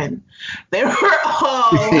white women. They were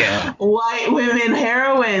all white women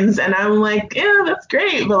heroines. And I'm like, yeah, that's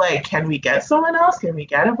great. But like, can we get someone else? Can we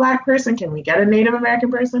get a Black person? Can we get a Native American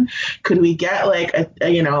person? Could we get like a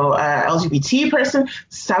LGBT person?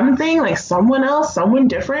 Something like someone else, someone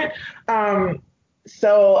different.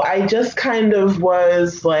 So I just kind of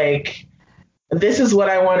was like, this is what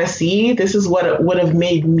I want to see. This is what it would have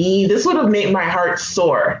made me. This would have made my heart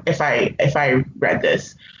soar if I read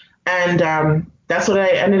this, and that's what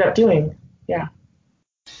I ended up doing. Yeah.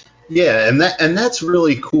 Yeah, and that's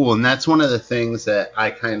really cool, and that's one of the things that I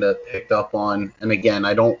kind of picked up on. And again,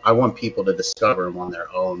 I want people to discover them on their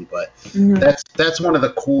own, but that's one of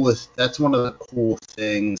the coolest. That's one of the cool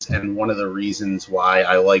things, and one of the reasons why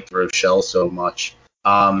I liked Rochelle so much.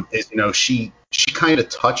 Is she kind of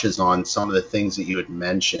touches on some of the things that you had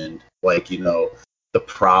mentioned, like the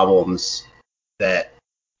problems that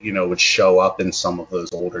would show up in some of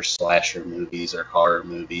those older slasher movies or horror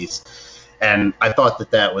movies. And I thought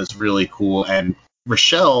that was really cool. And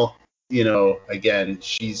Rochelle, again,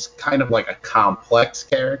 she's kind of like a complex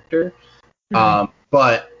character.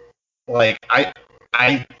 But like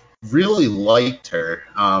I really liked her.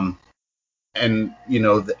 And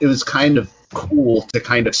it was kind of cool to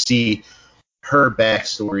kind of see her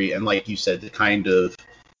backstory, and like you said, to kind of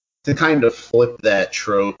flip that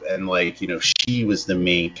trope, and like she was the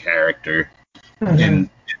main character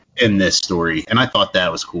in this story. And I thought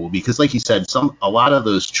that was cool because, like you said, a lot of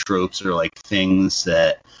those tropes are like things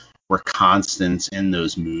that were constants in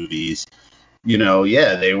those movies.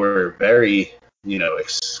 They were very,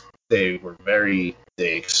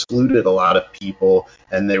 they excluded a lot of people,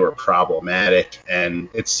 and they were problematic, and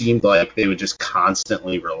it seemed like they would just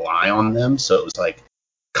constantly rely on them. So it was like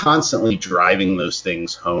constantly driving those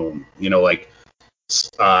things home.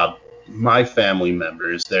 My family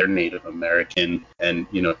members, they're Native American and,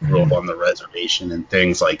 grew up on the reservation and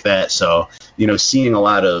things like that. So, seeing a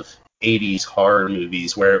lot of 80s horror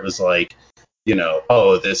movies where it was like,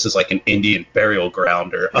 oh, this is like an Indian burial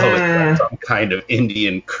ground, or oh, it's some kind of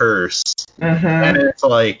Indian curse. And it's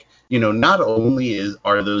like, not only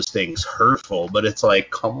are those things hurtful, but it's like,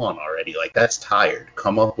 come on already. Like, that's tired.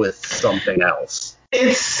 Come up with something else.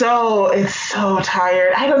 It's so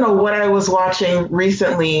tired. I don't know what I was watching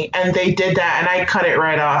recently, and they did that, and I cut it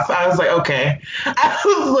right off. I was like, okay. I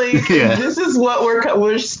was like, This is what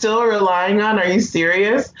we're still relying on. Are you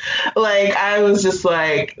serious? Like, I was just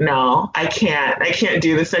like, no, I can't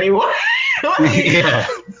do this anymore. But yeah,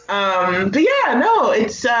 no, it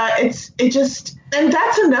just And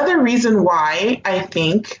that's another reason why I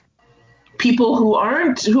think people who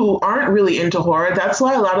aren't really into horror, that's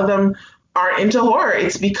why a lot of them aren't into horror.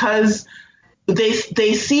 It's because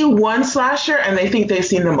they see one slasher and they think they've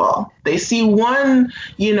seen them all. They see one,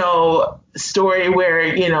 story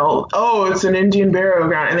where, oh, it's an Indian burial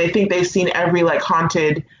ground, and they think they've seen every like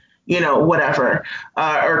haunted, whatever,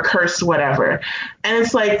 or cursed whatever. And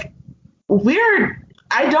it's like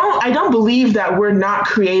I don't believe that we're not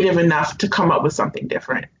creative enough to come up with something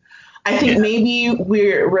different. I think Yeah. maybe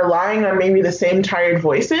we're relying on maybe the same tired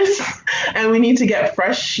voices and we need to get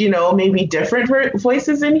fresh, maybe different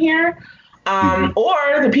voices in here. Hmm.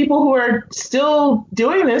 Or the people who are still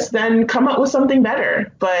doing this then come up with something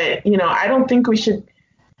better. But, I don't think we should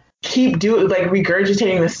keep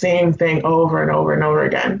regurgitating the same thing over and over and over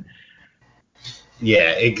again.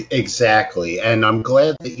 Yeah, exactly. And I'm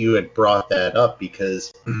glad that you had brought that up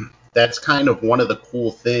because that's kind of one of the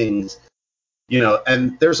cool things,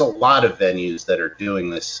 and there's a lot of venues that are doing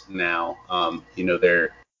this now.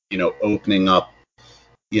 They're, opening up,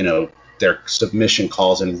 you know, their submission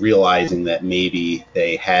calls and realizing that maybe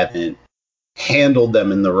they haven't handled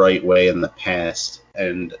them in the right way in the past.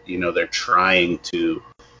 And, they're trying to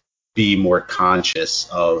be more conscious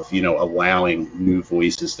of, allowing new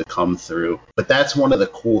voices to come through. But that's one of the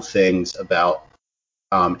cool things about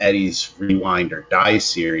Eddie's Rewind or Die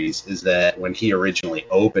series is that when he originally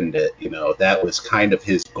opened it, that was kind of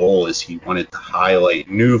his goal is he wanted to highlight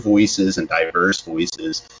new voices and diverse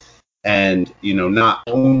voices. And, not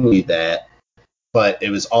only that, but it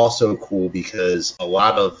was also cool because a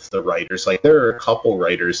lot of the writers, like there are a couple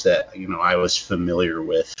writers that, I was familiar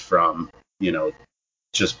with from,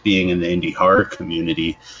 just being in the indie horror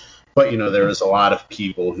community. But there was a lot of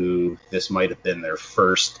people who this might have been their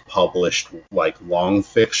first published like long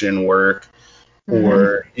fiction work, Mm-hmm.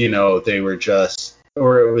 or they were just,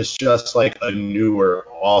 or it was just like a newer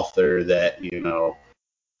author that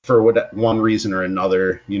for one reason or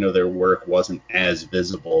another, their work wasn't as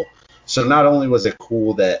visible. So not only was it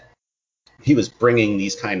cool that he was bringing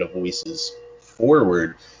these kind of voices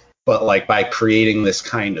forward, but like by creating this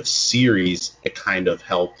kind of series, it kind of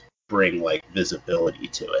helped bring like visibility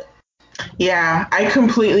to it. Yeah, I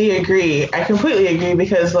completely agree. I completely agree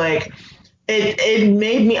because like it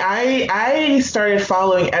made me I started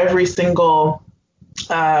following every single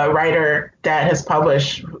writer that has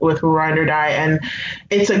published with Rewind or Die, and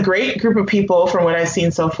it's a great group of people from what I've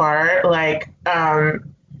seen so far. Like,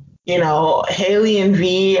 Haley and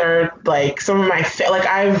V are like some of my like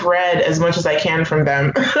I've read as much as I can from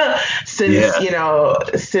them since Yeah.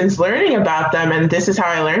 since learning about them, and this is how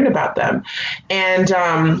I learned about them.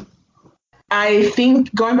 And I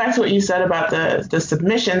think going back to what you said about the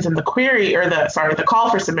submissions and the query or the call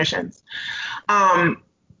for submissions, um,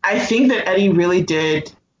 I think that Eddie really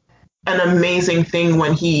did an amazing thing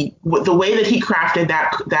when the way that he crafted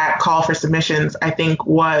that call for submissions. I think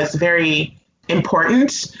was very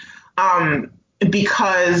important, um,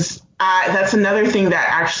 because that's another thing that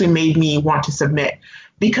actually made me want to submit,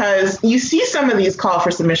 because you see some of these call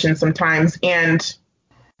for submissions sometimes and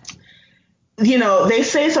they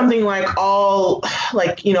say something all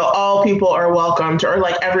people are welcome to, or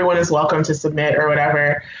like everyone is welcome to submit or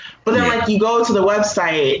whatever. But then Yeah. like you go to the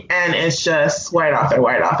website and it's just white author,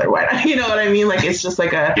 white author, white, you know what I mean? Like it's just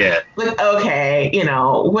like Yeah. okay,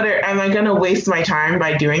 am I going to waste my time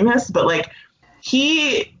by doing this? But like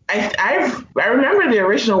I remember the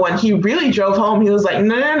original one. He really drove home. He was like,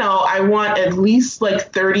 no, no, no. I want at least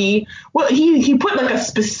like 30. Well, he put like a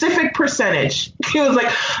specific percentage. He was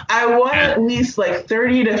like, I want Yeah. at least like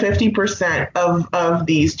 30 to 50% of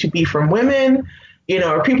these to be from women,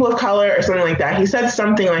 or people of color or something like that. He said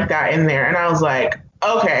something like that in there, and I was like,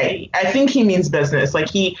 okay, I think he means business. I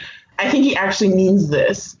think he actually means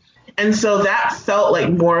this. And so that felt like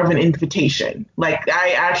more of an invitation. Like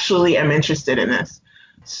I actually am interested in this.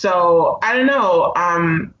 So I don't know.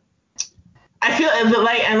 I feel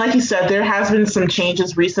like, and like you said, there has been some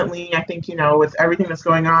changes recently. I think with everything that's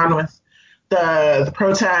going on with the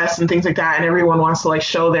protests and things like that, and everyone wants to like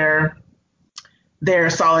show their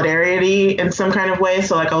solidarity in some kind of way.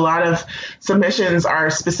 So like a lot of submissions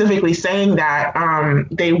are specifically saying that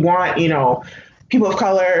they want people of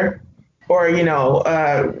color or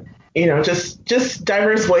just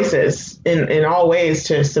diverse voices in all ways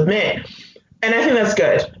to submit. And I think that's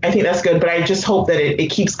good. I think that's good. But I just hope that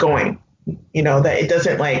it keeps going. That it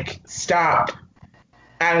doesn't like stop.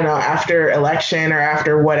 I don't know, after election or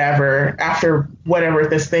after whatever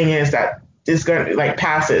this thing is that is going to like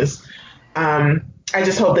passes. I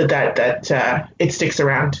just hope that it sticks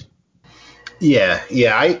around. Yeah,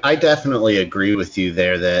 I definitely agree with you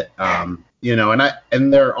there that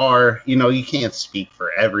and there are, you can't speak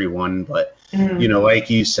for everyone, but like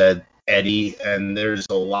you said, Eddie, and there's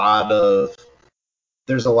a lot of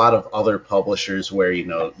other publishers where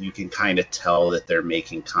you can kind of tell that they're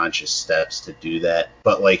making conscious steps to do that.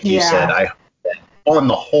 But like you said, Yeah. I hope that on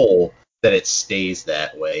the whole that it stays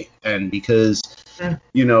that way. And because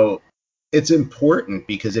it's important,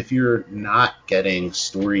 because if you're not getting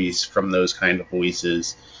stories from those kind of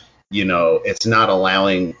voices, it's not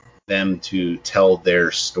allowing them to tell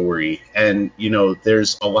their story. And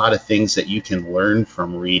there's a lot of things that you can learn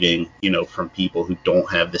from reading from people who don't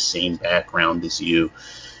have the same background as you.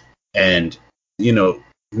 And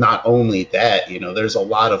not only that, there's a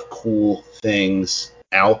lot of cool things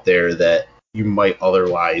out there that you might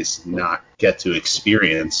otherwise not get to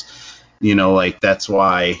experience. Like that's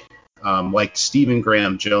why like Stephen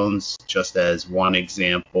Graham Jones, just as one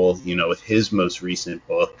example, with his most recent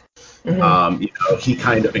book, he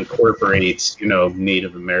kind of incorporates,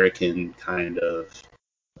 Native American kind of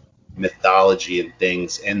mythology and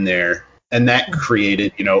things in there, and that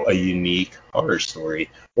created, a unique horror story.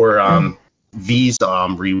 Or V's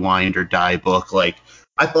Rewind or Die book, like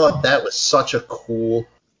I thought that was such a cool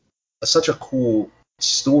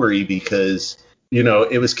story, because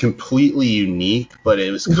it was completely unique, but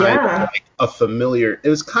it was kind of like it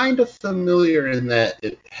was kind of familiar in that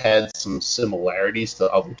it had some similarities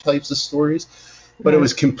to other types of stories, but it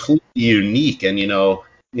was completely unique. And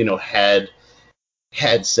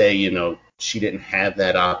had say she didn't have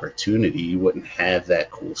that opportunity, you wouldn't have that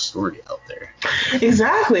cool story out there.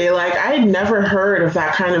 Exactly. Like I had never heard of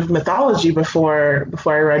that kind of mythology before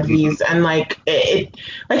I read these, and like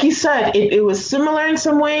like you said, it was similar in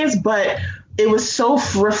some ways, but it was so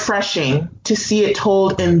refreshing to see it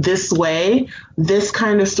told in this way, this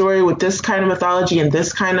kind of story with this kind of mythology and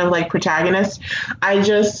this kind of like protagonist. I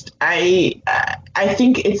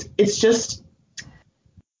think it's just,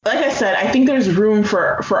 like I said, I think there's room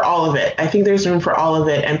for all of it. I think there's room for all of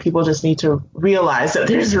it, and people just need to realize that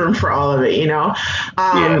there's room for all of it,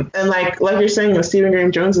 And like you're saying with Stephen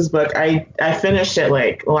Graham Jones's book, I finished it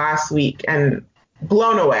like last week and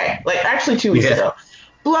blown away. Like actually 2 weeks ago,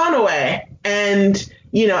 blown away. And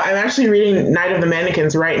I'm actually reading Night of the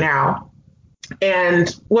Mannequins right now.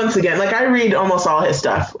 And once again, like I read almost all his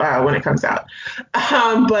stuff when it comes out,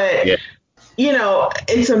 but. Yeah.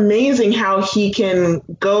 It's amazing how he can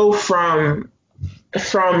go from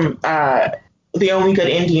the Only Good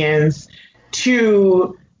Indians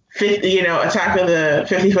to Attack of the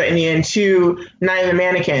 50-Foot Indian to Night of the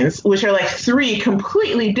Mannequins, which are like three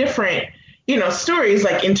completely different stories,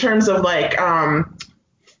 like in terms of like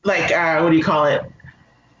what do you call it,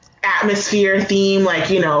 atmosphere, theme, like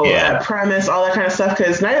premise, all that kind of stuff.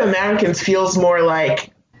 Because Night of the Mannequins feels more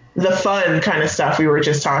like the fun kind of stuff we were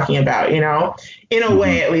just talking about, in a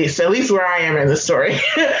way, at least where I am in the story.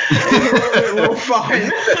 It's a little bit more fun.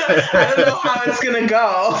 I don't know how it's going to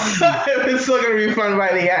go. If it's still going to be fun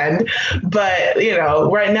by the end. But,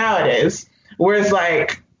 right now it is. Whereas,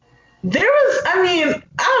 like, I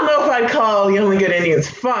don't know if I'd call The Only Good Indians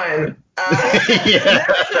fun.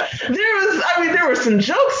 There were some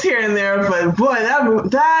jokes here and there, but boy,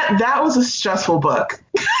 that was a stressful book.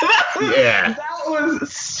 That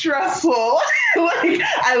was stressful. Like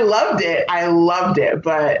I loved it,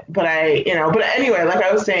 but anyway, like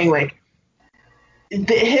I was saying, like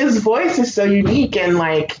his voice is so unique, and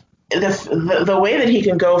like the way that he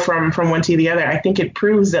can go from one to the other, I think it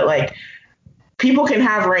proves that like people can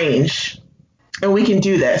have range. And we can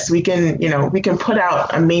do this. We can put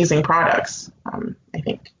out amazing products, I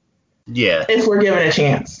think. Yeah. If we're given a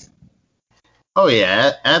chance. Oh,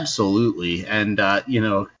 yeah, absolutely. And,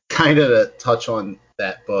 kind of to touch on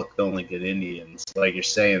that book, The Only Good Indians, like you're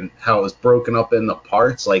saying, how it was broken up into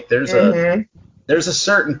parts. Like there's a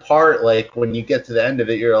certain part, like when you get to the end of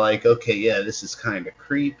it, you're like, okay, yeah, this is kind of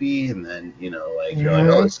creepy. And then, you're like,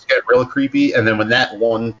 oh, this is getting real creepy. And then when that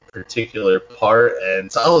one particular part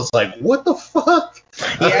ends, I was like, what the fuck?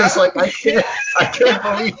 I was like, I can't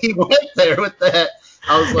believe he went there with that.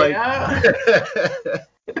 I was like,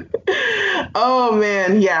 oh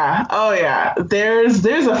man, yeah. Oh yeah. There's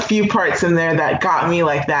a few parts in there that got me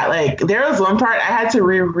like that. Like there was one part I had to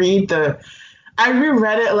I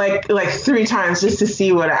reread it like 3 times just to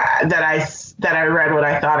see that I read what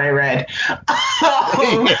I thought I read.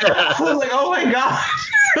 I was like, oh my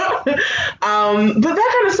gosh. But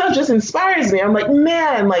that kind of stuff just inspires me. I'm like,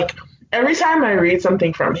 man, like every time I read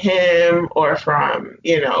something from him or from,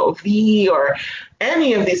 V or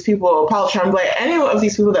any of these people, Paul Tremblay, any of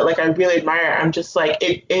these people that like I really admire, I'm just like,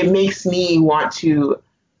 it makes me want to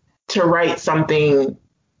write something.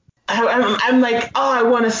 I'm like, oh, I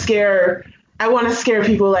want to scare I want to scare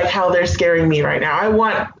people like how they're scaring me right now. I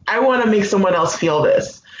want to make someone else feel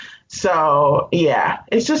this. So yeah,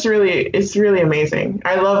 it's really amazing.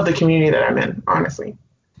 I love the community that I'm in, honestly.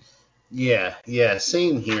 Yeah,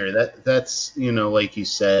 same here. That's like you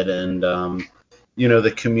said, and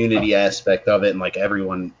the community aspect of it, and like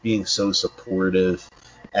everyone being so supportive,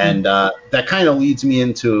 and that kind of leads me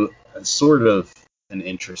into sort of an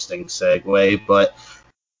interesting segue, but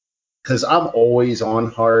because I'm always on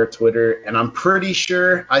horror Twitter, and I'm pretty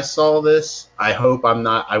sure I saw this. I hope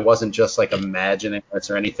I wasn't just like imagining this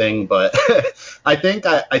or anything, but I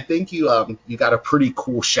think you got a pretty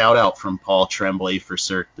cool shout out from Paul Tremblay for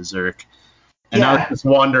Cirque Berserk. And I was Yeah. just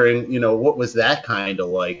wondering, what was that kind of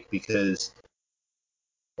like? Because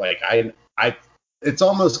like it's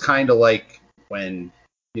almost kind of like when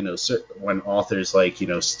when authors like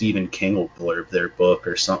Stephen King will blurb their book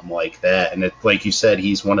or something like that, and it's like you said,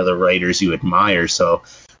 he's one of the writers you admire. So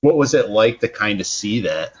what was it like to kind of see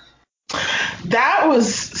that? That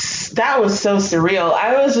was so surreal.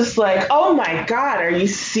 I was just like, oh my God, are you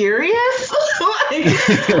serious?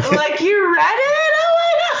 like you read it? Oh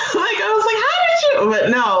my God. Like I was like, how did you? But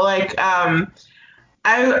no, like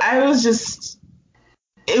I was just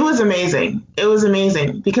it was amazing. It was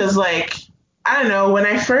amazing because like I don't know, when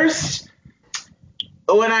I first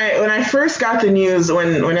got the news,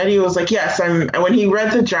 when Eddie was like, yes, when he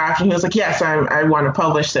read the draft and he was like, yes, I want to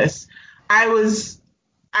publish this. I was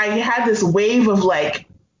I had this wave of like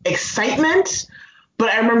excitement, but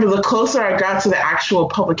I remember the closer I got to the actual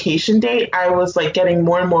publication date, I was like getting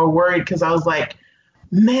more and more worried because I was like,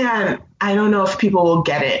 man, I don't know if people will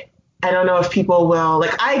get it. I don't know if people will,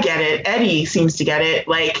 like, I get it. Eddie seems to get it.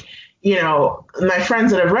 Like, my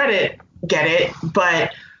friends that have read it get it,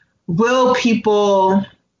 but will people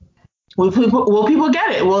will people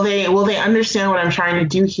get it? Will they understand what I'm trying to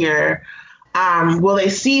do here? Will they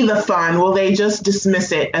see the fun? Will they just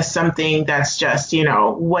dismiss it as something that's just,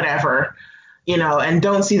 whatever, and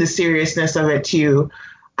don't see the seriousness of it too?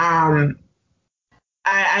 Um,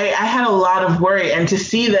 I had a lot of worry, and to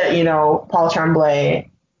see that, Paul Tremblay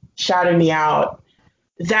shouted me out,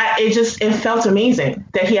 that it felt amazing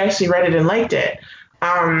that he actually read it and liked it.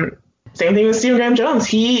 Um, Same thing with Stephen Graham Jones.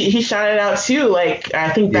 He shouted it out too, like I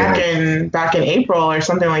think back Yeah. in April or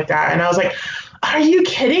something like that, and I was like, are you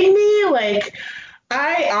kidding me? Like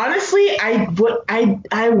I honestly,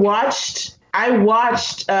 I watched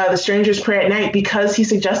The Stranger's Prayer at Night because he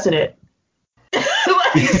suggested it.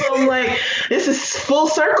 Like, so I'm like, this is full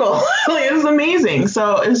circle. Like, this is amazing.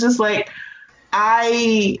 So it's just like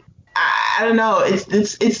I, I don't know.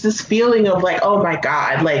 It's this feeling of like, oh my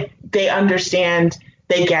God, like they understand,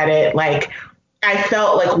 they get it. Like I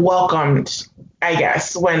felt like welcomed, I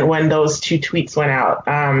guess, when those two tweets went out.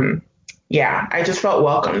 Yeah, I just felt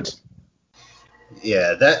welcomed.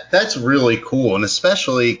 Yeah, that's really cool, and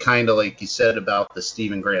especially kind of like you said about the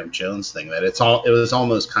Stephen Graham Jones thing, that it was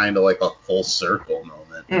almost kind of like a full circle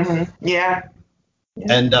moment. Yeah. Yeah.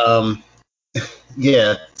 And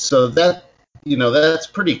yeah, so that's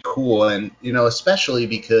pretty cool, and especially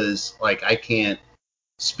because like I can't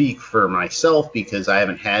speak for myself because I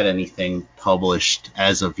haven't had anything published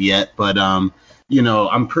as of yet, but I'm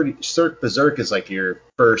pretty Cirque Berserk is like your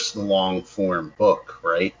first long form book,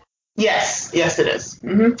 right? Yes, it is.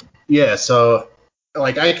 Mm-hmm. Yeah, so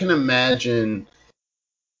like I can imagine,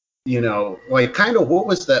 like kind of what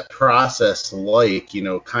was that process like,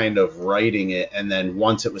 kind of writing it and then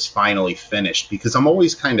once it was finally finished, because I'm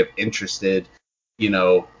always kind of interested,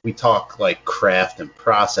 we talk like craft and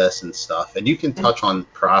process and stuff, and you can touch on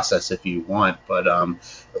process if you want, but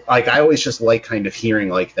like I always just like kind of hearing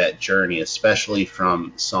like that journey, especially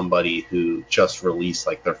from somebody who just released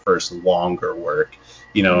like their first longer work,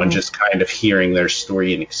 and Mm-hmm. just kind of hearing their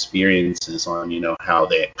story and experiences on, how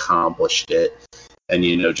they accomplished it, and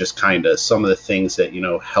just kind of some of the things that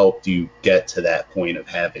helped you get to that point of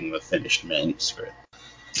having the finished manuscript.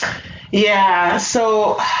 Yeah,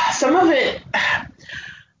 so some of it,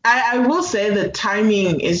 I will say the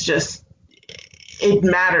timing is just, it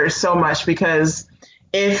matters so much because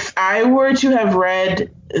if I were to have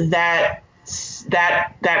read that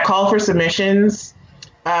call for submissions,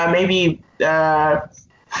 maybe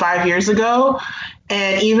 5 years ago,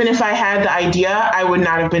 and even if I had the idea, I would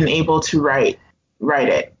not have been able to write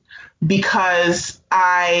it because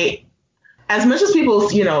as much as people,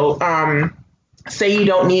 say you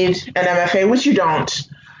don't need an MFA, which you don't.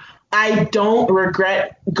 I don't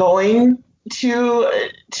regret going to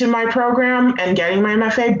my program and getting my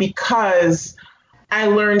MFA because I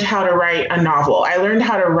learned how to write a novel. I learned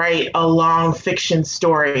how to write a long fiction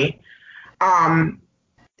story. Um,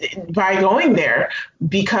 by going there,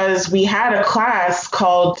 because we had a class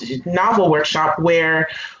called Novel Workshop where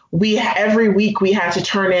every week we had to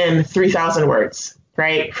turn in 3,000 words,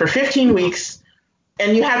 right, for 15 weeks.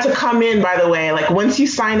 And you had to come in, by the way, like once you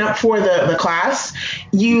sign up for the class,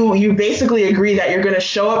 you basically agree that you're going to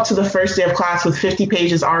show up to the first day of class with 50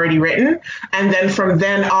 pages already written. And then from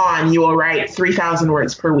then on, you will write 3,000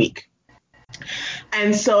 words per week.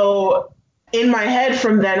 And so in my head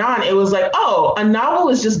from then on, it was like, oh, a novel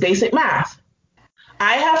is just basic math.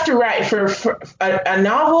 I have to write for a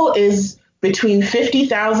novel is between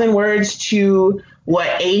 50,000 words to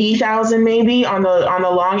 80,000 maybe on the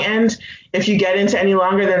long end. If you get into any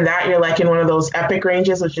longer than that, you're like in one of those epic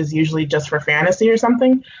ranges, which is usually just for fantasy or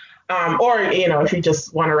something. Or, if you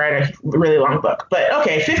just want to write a really long book. But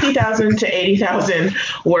okay, 50,000 to 80,000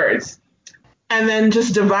 words. And then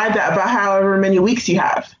just divide that by however many weeks you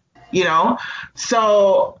have,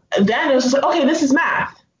 So then it was just like, okay, this is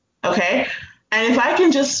math. Okay. And if I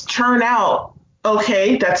can just churn out,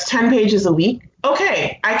 okay, that's 10 pages a week.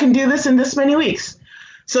 Okay, I can do this in this many weeks.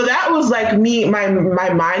 So that was like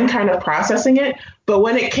my mind kind of processing it. But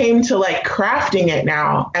when it came to like crafting it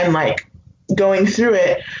now and like going through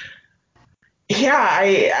it, yeah,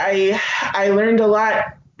 I learned a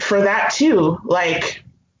lot for that too. Like,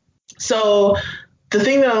 so the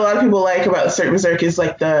thing that a lot of people like about Berserk is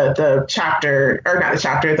like the chapter, or not the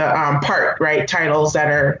chapter, the part, right? Titles that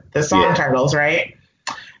are the song titles, right?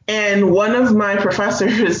 And one of my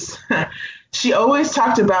professors, she always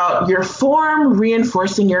talked about your form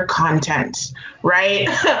reinforcing your content, right?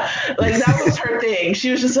 Like that was her thing.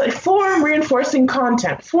 She was just like form reinforcing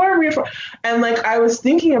content, and like I was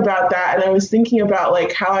thinking about that, and I was thinking about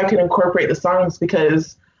like how I could incorporate the songs,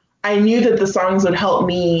 because I knew that the songs would help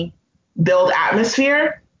me build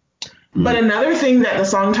atmosphere. But another thing that the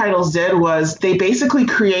song titles did was they basically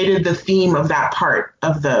created the theme of that part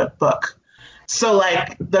of the book. So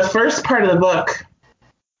like the first part of the book,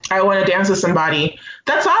 I Want to Dance with Somebody,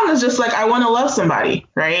 that song is just like, I want to love somebody,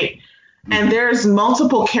 right? And there's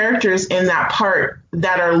multiple characters in that part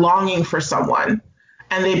that are longing for someone.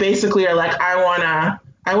 And they basically are like, I want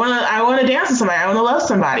to dance with somebody. I want to love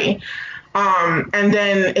somebody. And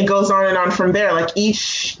then it goes on and on from there, like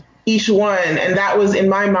each one. And that was in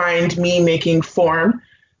my mind, me making form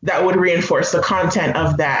that would reinforce the content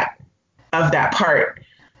of that part.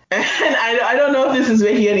 And I don't know if this is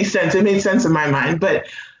making any sense. It made sense in my mind, but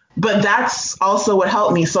that's also what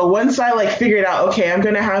helped me. So once I like figured out, okay, I'm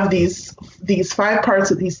going to have these 5 parts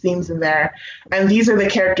with these themes in there, and these are the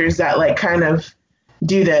characters that like kind of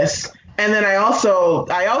do this. And then I also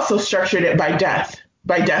structured it by death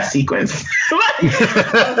sequence.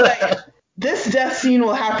 I was like, this death scene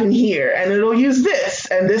will happen here and it'll use this,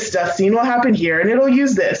 and this death scene will happen here and it'll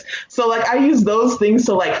use this. So like I use those things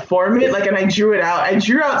to like form it, like, and I drew it out. I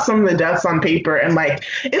drew out some of the deaths on paper, and like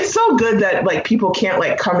it's so good that like people can't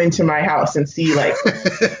like come into my house and see like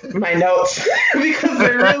my notes because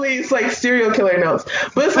they're really, it's like serial killer notes.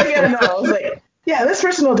 But it's like, yeah, no, I was like, yeah, this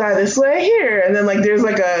person will die this way here, and then like there's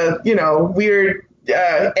like a weird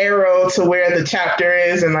arrow to where the chapter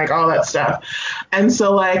is and like all that stuff. And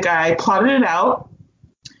so like I plotted it out,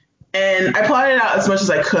 and I plotted it out as much as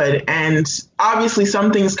I could. And obviously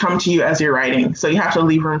some things come to you as you're writing, so you have to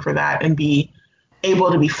leave room for that and be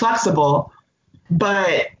able to be flexible.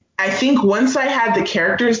 But I think once I had the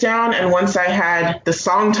characters down, and once I had the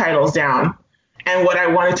song titles down and what I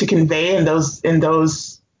wanted to convey in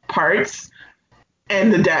those parts,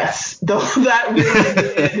 and the deaths, that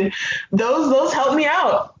really did, those helped me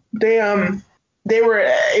out.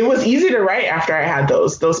 It was easy to write after I had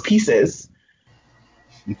those pieces.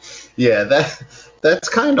 Yeah, that's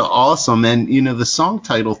kind of awesome. And the song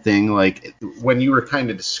title thing, like when you were kind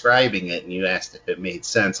of describing it and you asked if it made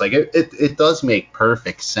sense, like it does make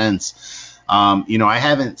perfect sense. I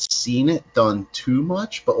haven't seen it done too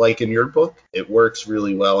much, but like in your book, it works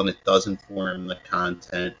really well and it does inform the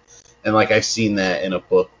content. And like I've seen that in a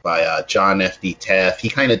book by John F.D. Taft. He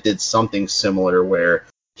kind of did something similar where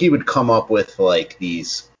he would come up with like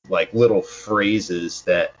these like little phrases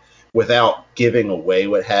that, without giving away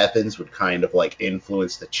what happens, would kind of like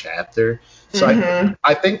influence the chapter. So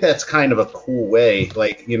I think that's kind of a cool way.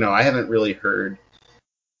 Like, I haven't really heard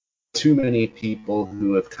too many people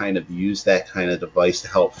who have kind of used that kind of device to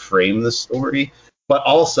help frame the story. But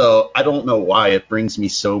also, I don't know why it brings me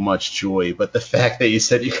so much joy, but the fact that you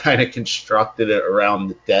said you kind of constructed it around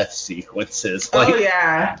the death sequences. Like, oh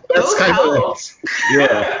yeah, that's kind of,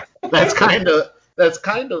 yeah, that's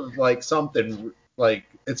kind of like something like,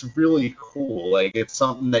 it's really cool. Like, it's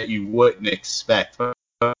something that you wouldn't expect. But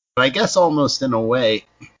I guess almost in a way,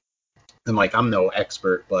 and like I'm no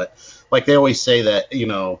expert, but like they always say that,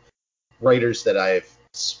 writers that I've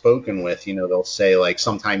spoken with, they'll say like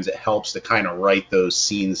sometimes it helps to kind of write those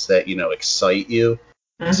scenes that, excite you.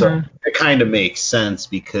 So it kind of makes sense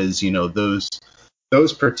because,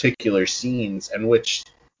 those particular scenes, and which,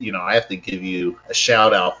 I have to give you a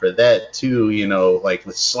shout out for that too, like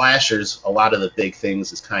with slashers, a lot of the big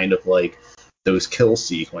things is kind of like those kill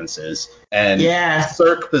sequences. And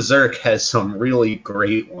Cirque Berserk has some really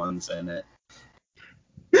great ones in it.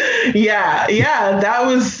 Yeah, that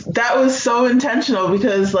was so intentional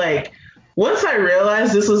because like once I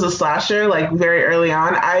realized this was a slasher, like very early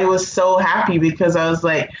on, I was so happy because I was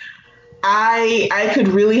like, I could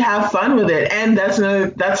really have fun with it. And that's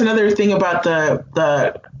another thing about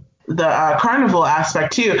the carnival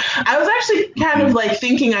aspect too. I was actually kind of like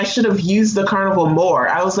thinking I should have used the carnival more.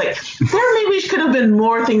 I was like, there maybe could have been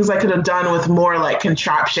more things I could have done with more like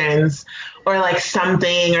contraptions or like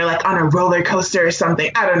something, or like on a roller coaster or something.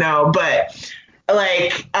 I don't know, but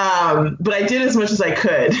like but I did as much as I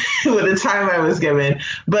could with the time I was given.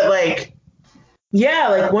 But like yeah,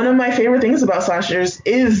 like one of my favorite things about slashers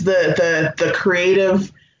is the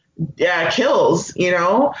creative kills,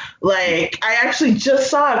 like I actually just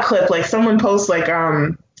saw a clip, like someone posts like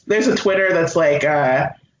there's a Twitter that's like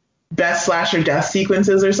best slasher death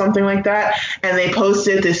sequences or something like that, and they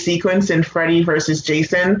posted this sequence in Freddy versus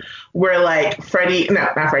Jason where like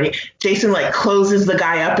Jason like closes the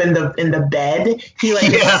guy up in the bed, he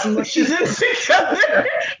like just smushes it together.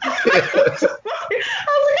 I was like,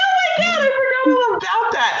 oh my god, I forgot all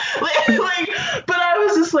about that. But I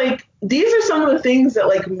was just like, these are some of the things that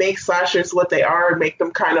like make slashers what they are and make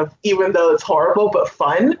them kind of, even though it's horrible, but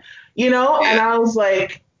fun, And I was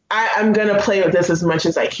like, I'm gonna play with this as much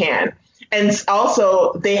as I can. And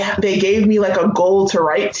also, they gave me like a goal to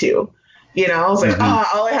write to. I was like,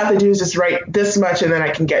 all I have to do is just write this much, and then I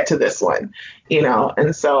can get to this one.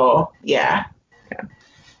 And so yeah.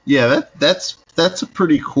 Yeah, that's a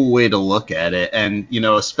pretty cool way to look at it. And,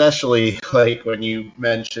 especially like when you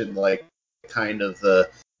mentioned like kind of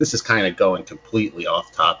this is kind of going completely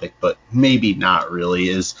off topic, but maybe not really,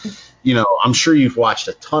 is, I'm sure you've watched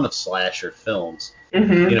a ton of slasher films.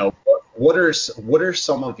 What are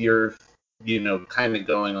some of your, kind of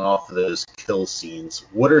going off of those kill scenes,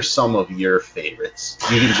 what are some of your favorites?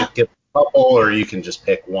 You can just give a couple, or you can just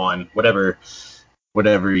pick one, whatever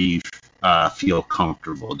you feel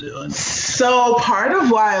comfortable doing. So part of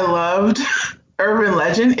why I loved Urban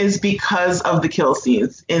Legend is because of the kill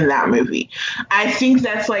scenes in that movie. I think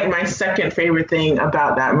that's like my second favorite thing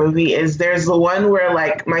about that movie is there's the one where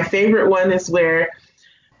like my favorite one is where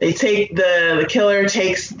they take the killer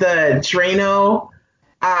takes the Drano,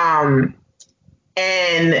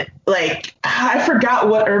 and like I forgot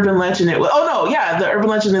what urban legend it was. Oh no, yeah, the urban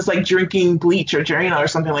legend is like drinking bleach or Drano or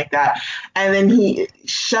something like that. And then he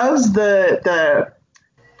shoves the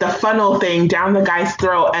funnel thing down the guy's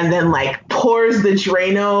throat and then like pours the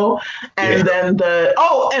Drano and then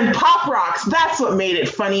and Pop Rocks. That's what made it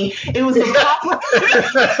funny. It was the Pop Rocks.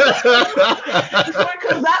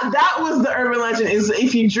 Because that was the urban legend, is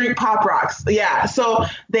if you drink Pop Rocks. Yeah. So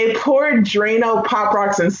they poured Drano, Pop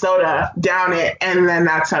Rocks, and soda down it, and then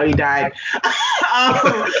that's how he died.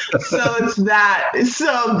 So it's that.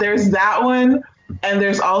 So there's that one. And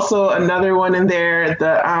there's also another one in there,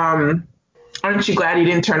 the Aren't You Glad You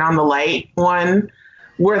Didn't Turn on the Light one,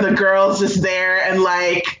 where the girl's just there and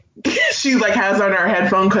like she like has on her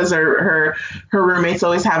headphone because her roommate's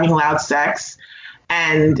always having loud sex,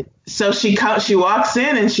 and so she walks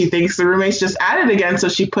in and she thinks the roommate's just at it again, so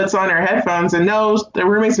she puts on her headphones and knows the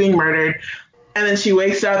roommate's being murdered, and then she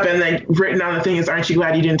wakes up and like written on the thing is Aren't You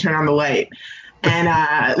Glad You Didn't Turn on the Light, and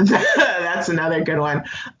that's another good one.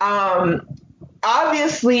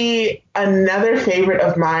 Obviously, another favorite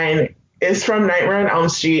of mine is from Nightmare on Elm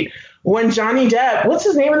Street. When Johnny Depp, what's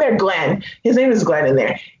his name in there? Glenn. His name is Glenn in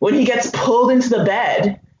there. When he gets pulled into the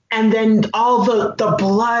bed and then all the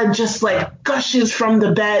blood just like gushes from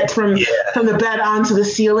the bed, from the bed onto the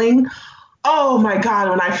ceiling. Oh my God,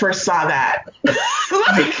 when I first saw that.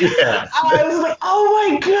 I was like, oh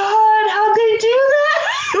my God, how'd they do that?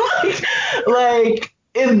 like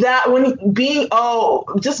is that when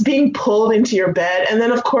just being pulled into your bed. And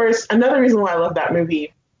then of course, another reason why I love that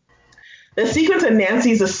movie, the sequence of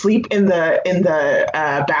Nancy's asleep in the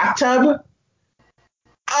bathtub,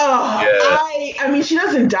 Oh, Yeah. I mean, she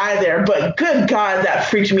doesn't die there, but good God, that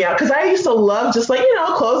freaked me out because I used to love just like,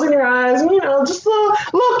 closing your eyes, just a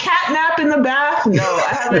little cat nap in the bath. No,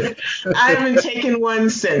 I haven't taken one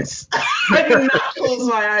since. I do not close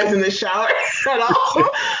my eyes in the shower at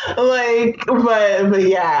all. Like, but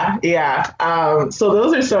yeah, yeah. So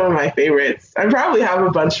those are some of my favorites. I probably have a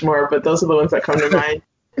bunch more, but those are the ones that come to mind.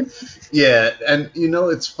 Yeah, and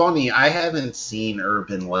it's funny. I haven't seen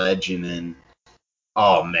Urban Legend in,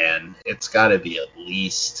 oh man, it's got to be at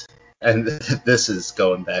least. And this is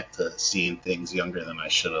going back to seeing things younger than I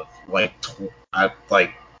should have.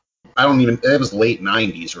 I don't even. It was late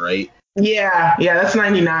 '90s, right? Yeah, yeah, that's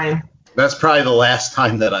 99. That's probably the last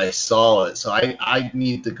time that I saw it, so I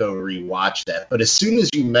need to go rewatch that. But as soon as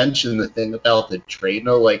you mentioned the thing about the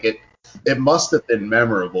Drano, like it must have been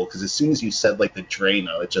memorable because as soon as you said like the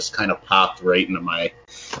Drano, it just kind of popped right into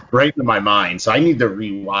my mind. So I need to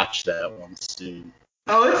rewatch that one soon.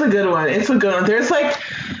 Oh, it's a good one. It's a good one.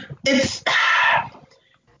 It's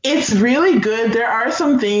it's really good. There are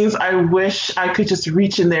some things I wish I could just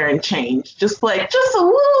reach in there and change. Just a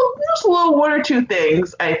little one or two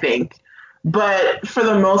things, I think. But for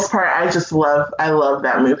the most part, I love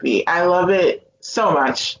that movie. I love it so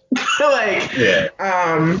much. like, Yeah,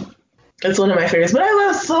 it's one of my favorites. But I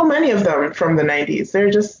love so many of them from the 90s. They're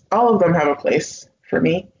just, all of them have a place for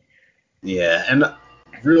me. yeah. And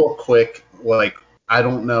real quick, like I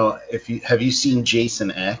don't know if you seen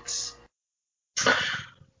Jason X?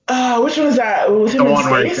 Which one was that? With The him in one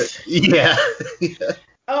where space? yeah.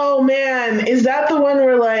 Oh man, is that the one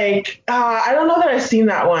where like I don't know that I've seen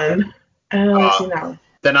that one. I don't know that I've uh, seen that one.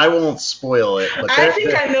 then I won't spoil it, but I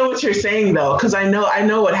think I know what you're saying though, because I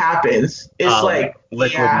know what happens. It's like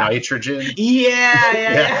liquid nitrogen.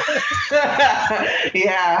 Yeah. yeah,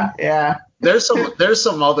 yeah, yeah. There's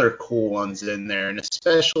some other cool ones in there, and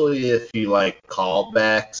especially if you like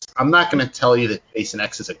callbacks. I'm not going to tell you that Jason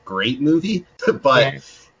X is a great movie, but Yeah,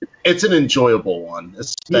 it's an enjoyable one, yeah,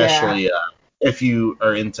 especially if you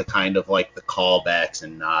are into kind of like the callbacks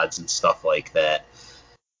and nods and stuff like that.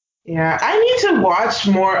 yeah. I need to watch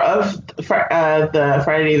more of the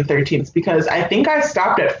Friday the 13th because I think I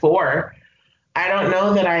stopped at 4. I don't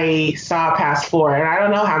know that I saw past 4, and I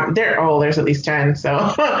don't know how there. Oh, there's at least 10. So,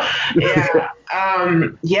 yeah,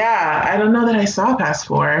 yeah. I don't know that I saw past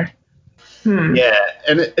 4. Hmm. Yeah,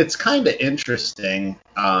 and it's kind of interesting.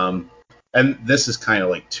 And this is kind of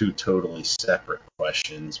like two totally separate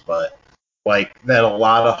questions, but like that a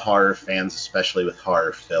lot of horror fans, especially with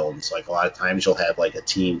horror films, like a lot of times you'll have like a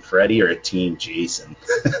team Freddy or a team Jason.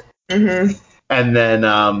 Hmm. And then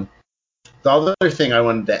the other thing I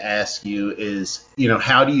wanted to ask you is,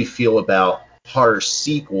 how do you feel about horror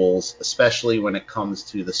sequels, especially when it comes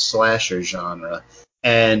to the slasher genre?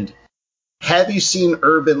 And have you seen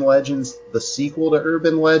Urban Legends, the sequel to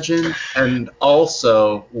Urban Legend? And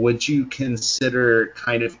also, would you consider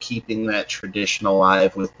kind of keeping that tradition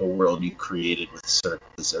alive with the world you created with Cirque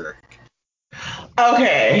Berserk?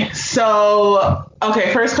 Okay,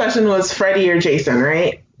 first question was Freddy or Jason,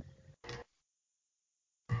 right?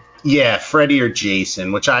 Yeah, Freddy or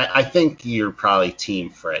Jason, which I think you're probably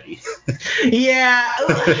Team Freddy. Yeah.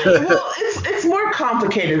 Well, it's more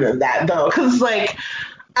complicated than that though, because like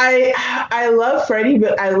I love Freddy,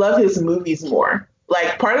 but I love his movies more.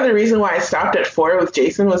 Like part of the reason why I stopped at 4 with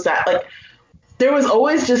Jason was that like there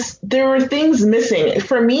were things missing.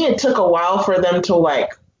 For me, it took a while for them to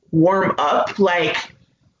like warm up. Like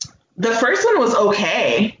the first one was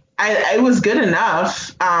okay. It was good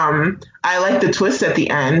enough. I like the twist at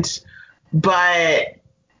the end, but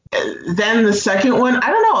then the second one, I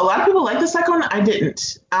don't know. A lot of people like the second one. I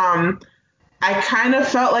didn't. I kind of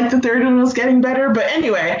felt like the third one was getting better, but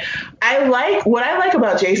anyway, what I like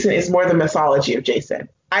about Jason is more the mythology of Jason.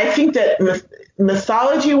 I think that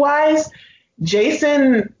mythology wise,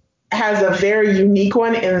 Jason has a very unique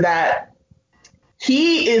one in that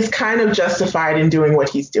he is kind of justified in doing what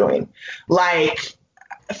he's doing. Like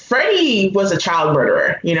Freddie was a child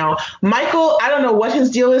murderer, Michael, I don't know what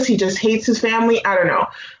his deal is. He just hates his family. I don't know.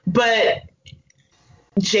 But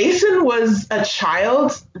Jason was a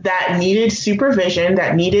child that needed supervision,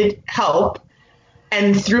 that needed help,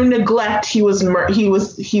 and through neglect, he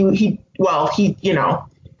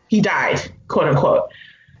died, quote unquote.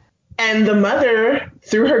 And the mother,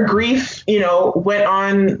 through her grief, went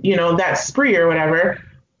on, that spree or whatever.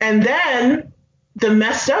 And then the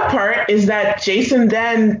messed up part is that Jason,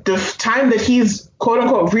 then the time that he's quote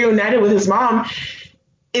unquote reunited with his mom,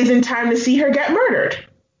 is in time to see her get murdered.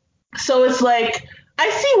 So it's like, I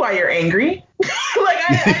see why you're angry. like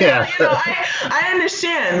Yeah. I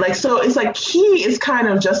understand. Like so it's like he is kind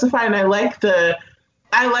of justified, and I like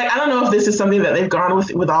I don't know if this is something that they've gone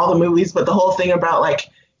with all the movies, but the whole thing about like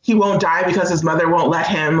he won't die because his mother won't let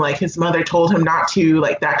him, like his mother told him not to,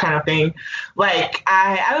 like that kind of thing. Like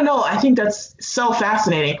I don't know, I think that's so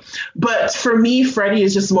fascinating. But for me, Freddy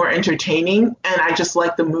is just more entertaining, and I just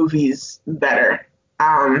like the movies better.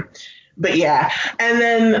 But yeah, and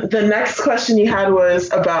then the next question you had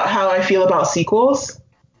was about how I feel about sequels.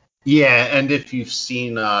 Yeah, and if you've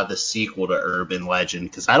seen the sequel to Urban Legend,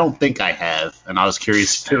 because I don't think I have, and I was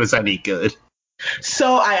curious if it was any good.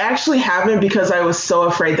 So I actually haven't because I was so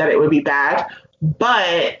afraid that it would be bad,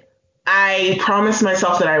 but I promised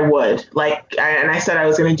myself that I would. And I said I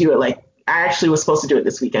was going to do it. Like, I actually was supposed to do it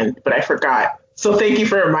this weekend, but I forgot. So thank you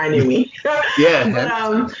for reminding me. But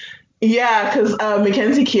Yeah, yeah, because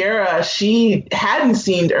Mackenzie Kiera, she hadn't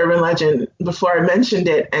seen Urban Legend before I mentioned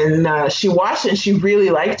it, and she watched it and she really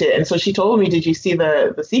liked it. And so she told me, "Did you see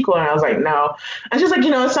the sequel?" And I was like, "No." And she's like,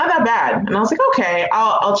 "It's not that bad." And I was like, "Okay,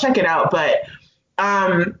 I'll check it out." But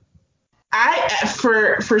um, I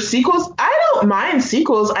for sequels, I don't mind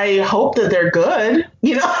sequels. I hope that they're good.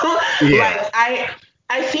 yeah, Like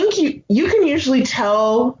I think you can usually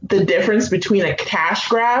tell the difference between a cash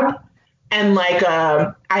grab and like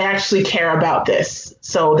I actually care about this,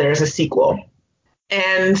 so there's a sequel.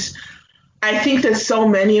 And I think that so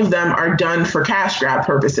many of them are done for cash grab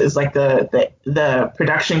purposes, like the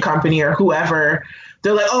production company or whoever.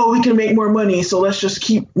 They're like, oh, we can make more money, so let's just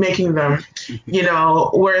keep making them,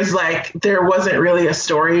 Whereas like there wasn't really a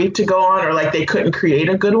story to go on, or like they couldn't create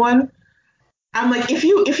a good one. I'm like, if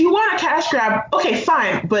you want a cash grab, okay,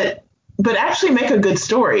 fine, but actually make a good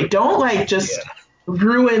story. Don't like just yeah,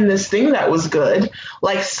 ruin this thing that was good.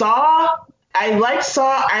 Like Saw, I liked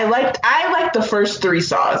Saw. I liked the first three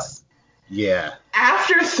Saws. yeah,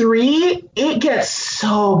 After three, it gets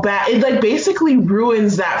so bad. It like basically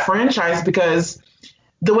ruins that franchise because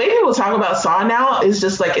the way people talk about Saw now is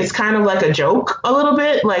just like it's kind of like a joke a little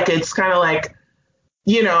bit. Like it's kind of like,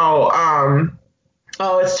 you know,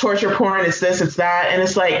 oh, it's torture porn, it's this, it's that. And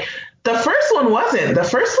it's like the first one wasn't. The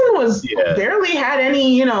first one was yeah, barely had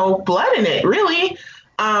any, blood in it, really.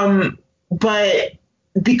 But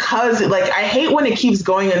because like I hate when it keeps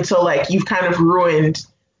going until like you've kind of ruined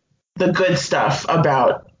the good stuff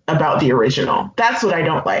about the original. That's what I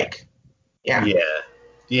don't like. Yeah. yeah,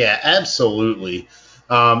 yeah, absolutely.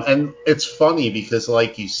 And it's funny because,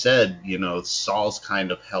 like you said, Saul's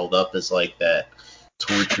kind of held up as like that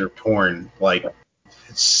torture porn like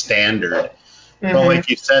standard. But Hmm. like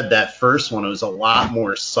you said, that first one was a lot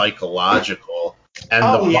more psychological, and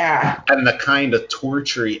Oh yeah. the kind of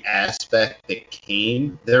tortury aspect that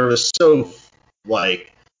came there was so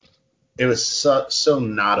like it was so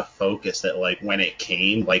not a focus that like when it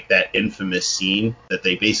came like that infamous scene that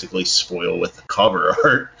they basically spoil with the cover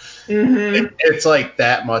art. Hmm. It's like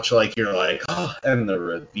that much like you're like oh, and the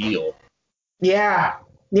reveal. Yeah.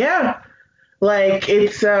 Yeah. Like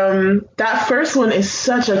it's that first one is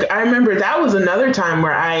such a I remember that was another time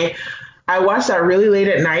where I watched that really late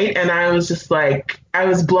at night and I was just like I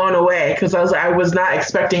was blown away because I was not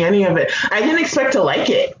expecting any of it. I didn't expect to like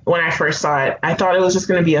it when I first saw it. I thought it was just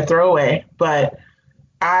going to be a throwaway, but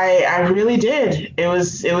I really did. It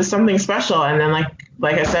was something special. And then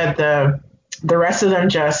like I said, the rest of them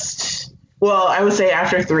just well, I would say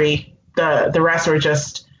after three, the rest were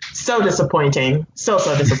just so disappointing, so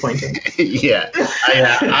disappointing. Yeah,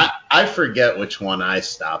 I forget which one I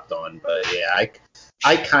stopped on, but yeah,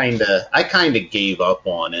 I kind of gave up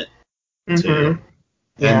on it too. Hmm.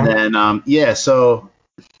 And Yeah. then yeah, so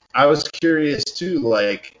I was curious too,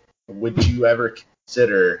 like, would you ever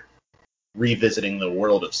consider revisiting the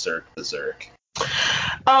world of Cirque Berserk?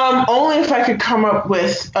 Only if I could come up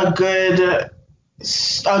with a good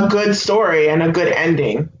story and a good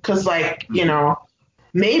ending. Cause like,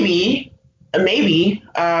 maybe,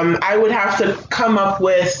 I would have to come up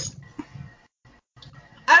with,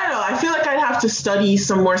 I don't know. I feel like I'd have to study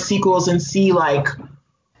some more sequels and see like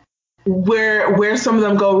where some of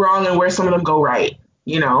them go wrong and where some of them go right,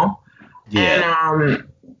 and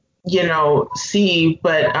Yeah, see,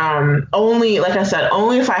 but only like I said,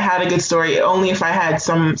 only if I had a good story, only if I had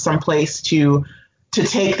some place to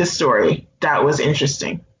take the story that was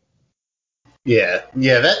interesting. yeah,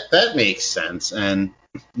 that makes sense, and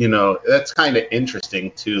that's kind of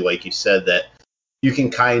interesting too. Like you said, that you can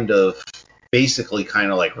kind of basically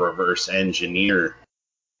kind of like reverse engineer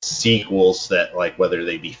sequels that like whether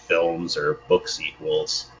they be films or book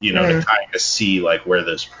sequels, to Mm. kind of see like where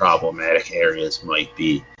those problematic areas might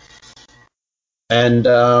be. And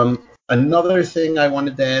another thing I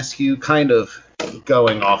wanted to ask you, kind of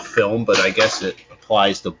going off film, but I guess it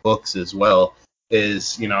applies to books as well.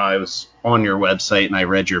 is, I was on your website and I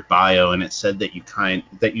read your bio, and it said that you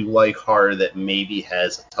like horror that maybe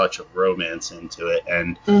has a touch of romance into it.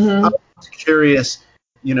 And I was curious,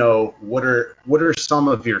 what are some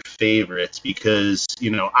of your favorites? Because,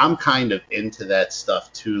 I'm kind of into that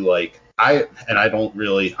stuff too. Like I don't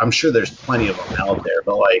really, I'm sure there's plenty of them out there,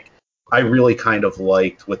 but like I really kind of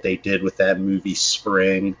liked what they did with that movie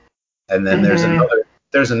Spring. And then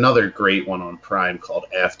there's another great one on Prime called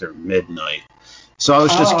After Midnight. So I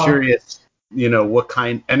was just curious, what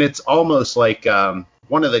kind, and it's almost like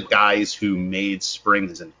one of the guys who made Spring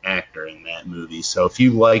is an actor in that movie. So if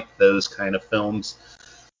you like those kind of films,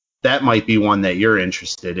 that might be one that you're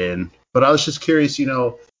interested in. But I was just curious,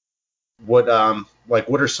 what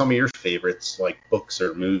what are some of your favorites, like books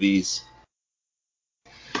or movies?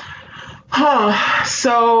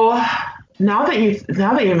 So now that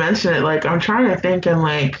you mention it, like I'm trying to think, and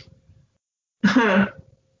like the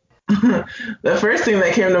first thing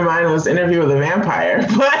that came to mind was Interview with a Vampire,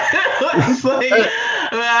 but it's like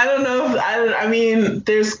I don't know if I mean,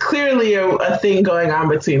 there's clearly a thing going on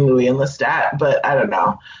between Louis and Lestat, but I don't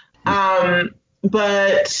know.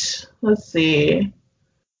 But let's see.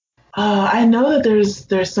 I know that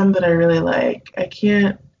there's some that I really like. I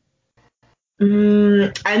can't.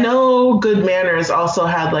 I know Good Manners also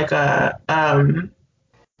had like a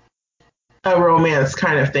romance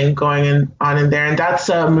kind of thing on in there, and that's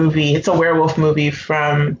a movie. It's a werewolf movie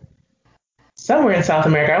from somewhere in South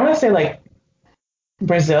America. I want to say like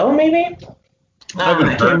Brazil, maybe. I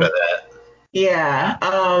haven't heard of that. Yeah.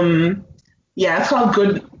 Yeah. It's called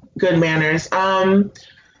Good Manners.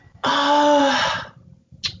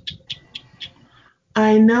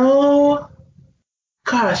 I know.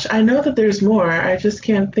 Gosh, I know that there's more. I just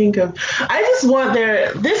can't think of. I just want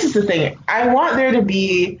there. This is the thing. I want there to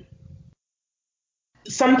be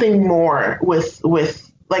something more with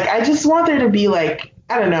like, I just want there to be like,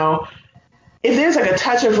 I don't know, if there's like a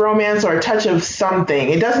touch of romance or a touch of something.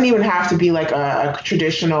 It doesn't even have to be like a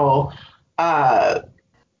traditional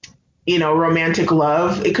romantic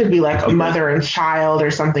love. It could be like a mother and child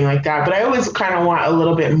or something like that, but I always kind of want a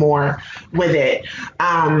little bit more with it.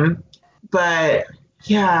 But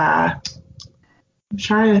yeah, I'm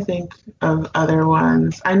trying to think of other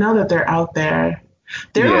ones. I know that they're out there.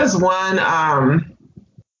 There was one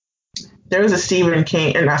there was a Stephen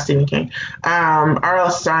King, or not Stephen King, R.L.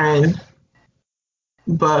 Stein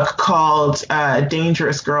book called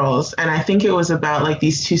Dangerous Girls. And I think it was about like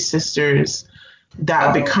these two sisters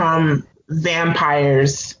that become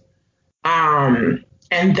vampires. And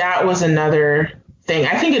that was another thing.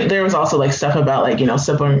 I think there was also like stuff about like,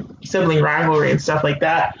 sibling rivalry and stuff like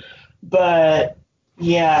that. But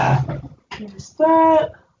yeah, is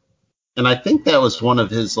that? And I think that was one of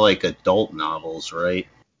his like adult novels, right?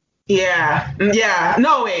 Yeah.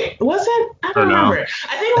 No, wait. Was it? I don't remember.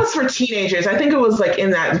 I think it was for teenagers. I think it was like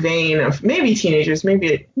in that vein of maybe teenagers,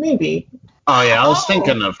 maybe. Oh yeah, I was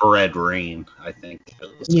thinking of Red Rain, I think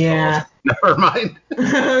it was called. Never mind.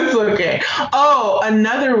 It's okay. Oh,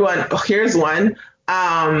 another one. Oh, here's one.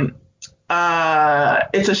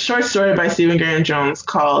 It's a short story by Stephen Graham Jones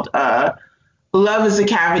called Love is a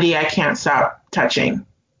Cavity I Can't Stop Touching.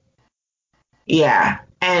 Yeah.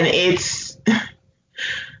 And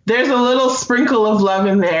there's a little sprinkle of love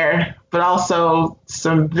in there, but also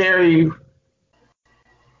some very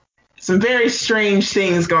strange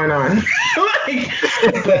things going on.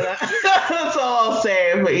 That's all I'll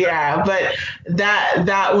say. But yeah, but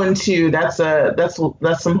that one too. That's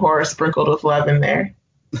some horror sprinkled with love in there.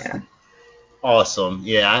 Yeah. Awesome.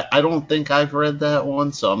 Yeah, I don't think I've read that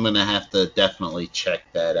one, so I'm gonna have to definitely check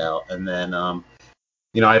that out. And then,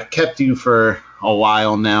 I've kept you for a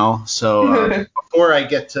while now, so before I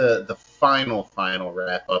get to the final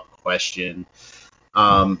wrap up question,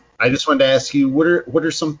 I just wanted to ask you, what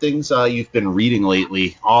are some things you've been reading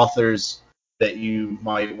lately? Authors that you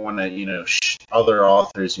might want to, other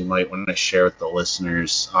authors you might want to share with the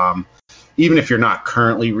listeners, even if you're not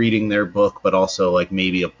currently reading their book, but also like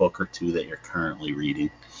maybe a book or two that you're currently reading.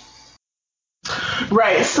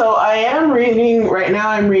 Right. So I am reading right now.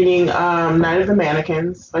 I'm reading Night of the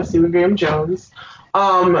Mannequins by Stephen Graham Jones.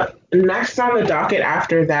 Next on the docket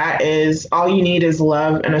after that is All You Need Is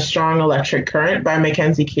Love and a Strong Electric Current by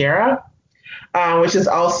Mackenzie Kiera, which is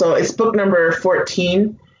also, it's book number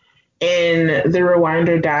 14 in the Rewind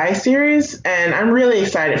or Die series. And I'm really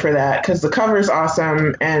excited for that because the cover is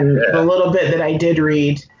awesome and the little bit that I did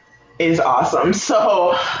read is awesome.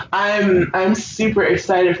 So I'm super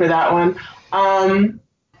excited for that one.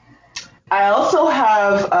 I also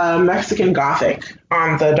have Mexican Gothic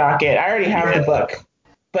on the docket. I already have the book.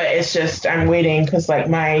 but it's just I'm waiting because like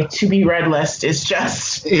my to be read list is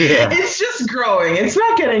just it's just growing. It's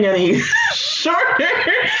not getting any shorter.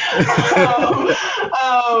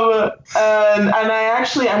 And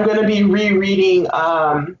I'm going to be rereading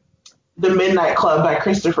The Midnight Club by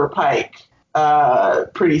Christopher Pike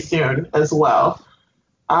pretty soon as well.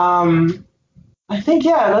 I think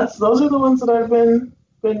those are the ones that I've been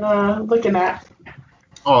looking at.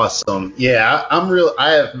 Awesome. Yeah,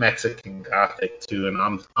 I have Mexican Gothic too,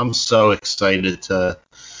 and I'm so excited to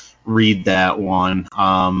read that one.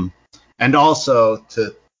 And also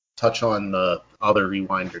to touch on the other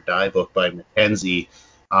Rewind or Die book by Mackenzie.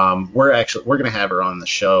 We're gonna have her on the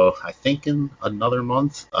show, I think, in another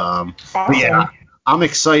month. Awesome. But yeah, I'm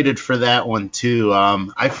excited for that one too.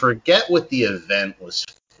 I forget what the event was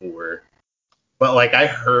for, but like I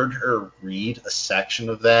heard her read a section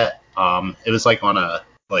of that. It was like on a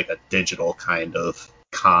digital kind of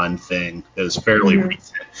con thing. It was fairly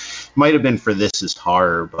recent. Might have been for This Is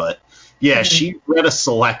Horror, but yeah, she read a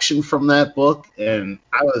selection from that book, and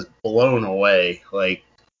I was blown away. Like,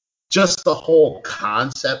 just the whole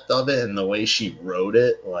concept of it and the way she wrote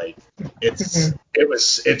it, like it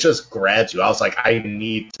just grabs you. I was like, I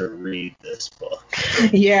need to read this book.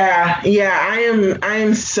 Yeah, I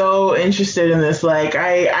am so interested in this. Like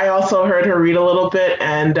I also heard her read a little bit,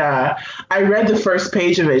 and I read the first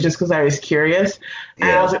page of it just because I was curious, and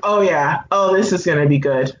I was like, this is gonna be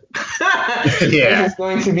good. This is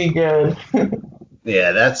going to be good.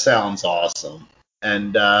 Yeah, that sounds awesome.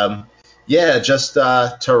 And just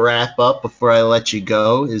to wrap up before I let you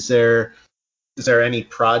go, is there any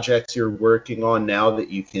projects you're working on now that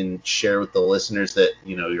you can share with the listeners that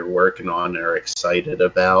you're working on or excited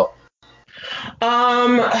about?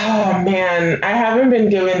 Oh man, I haven't been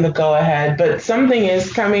given the go ahead, but something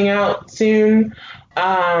is coming out soon.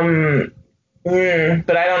 But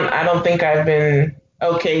I don't think I've been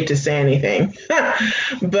okay to say anything.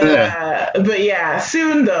 But yeah,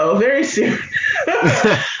 soon though, very soon.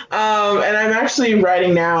 And I'm actually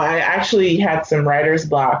writing now. I actually had some writer's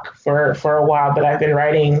block for a while, but I've been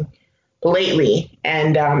writing lately,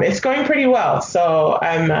 and it's going pretty well. So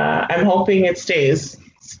I'm hoping it stays.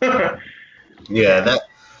 Yeah,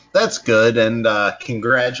 that's good, and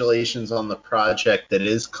congratulations on the project that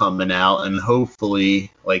is coming out, and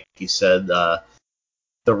hopefully, like you said, the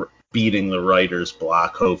beating the writer's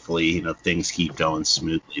block. Hopefully, things keep going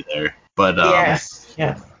smoothly there. But yes.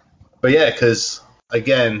 But yeah, because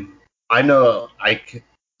again, I know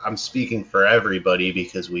I'm speaking for everybody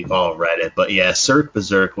because we've all read it. But yeah, Cirque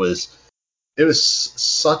Berserk was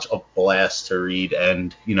such a blast to read,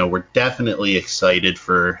 and we're definitely excited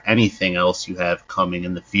for anything else you have coming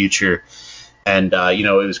in the future. And it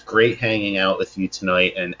was great hanging out with you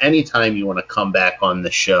tonight. And anytime you want to come back on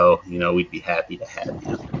the show, we'd be happy to have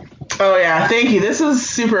you. Oh yeah, thank you. This was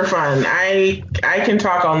super fun. I can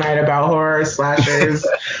talk all night about horror, slashers,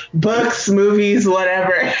 books, movies,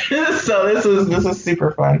 whatever. So this is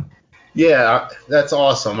super fun. Yeah, that's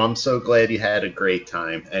awesome. I'm so glad you had a great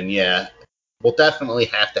time. And yeah, we'll definitely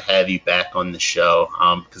have to have you back on the show,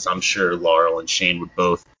 because I'm sure Laurel and Shane would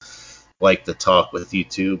both like to talk with you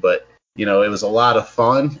too. But it was a lot of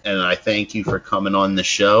fun, and I thank you for coming on the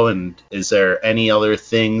show. And is there any other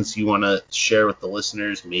things you want to share with the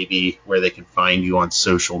listeners, maybe where they can find you on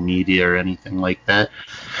social media or anything like that?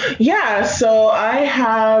 Yeah, so I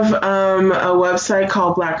have a website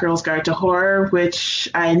called Black Girls Guide to Horror, which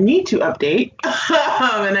I need to update,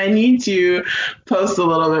 and I need to post a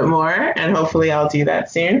little bit more, and hopefully I'll do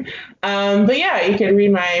that soon. But yeah, you can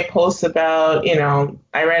read my posts about,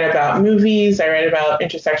 I write about movies, I write about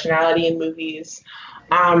intersectionality in movies,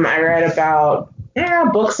 I write about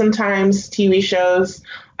books sometimes, TV shows.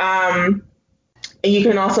 You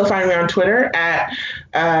can also find me on Twitter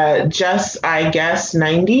at just I guess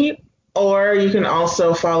 90, or you can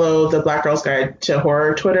also follow the Black Girls Guide to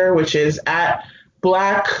Horror Twitter, which is at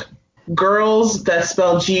Black Girls, that's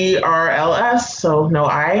spelled GRLS, so no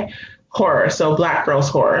I, horror, so Black Girls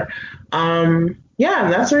Horror. Yeah,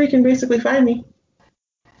 and that's where you can basically find me.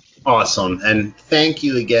 Awesome, and thank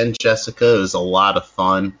you again, Jessica. It was a lot of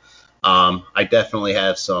fun. I definitely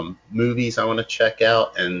have some movies I want to check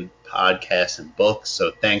out and podcasts and books.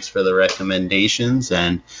 So thanks for the recommendations.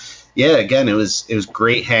 And yeah, again, it was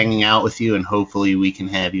great hanging out with you, and hopefully we can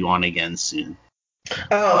have you on again soon.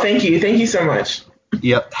 Oh, thank you. Thank you so much.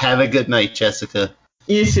 Yep. Have a good night, Jessica.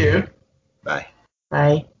 You too. Bye.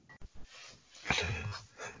 Bye.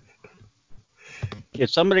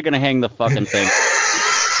 Is somebody gonna hang the fucking thing?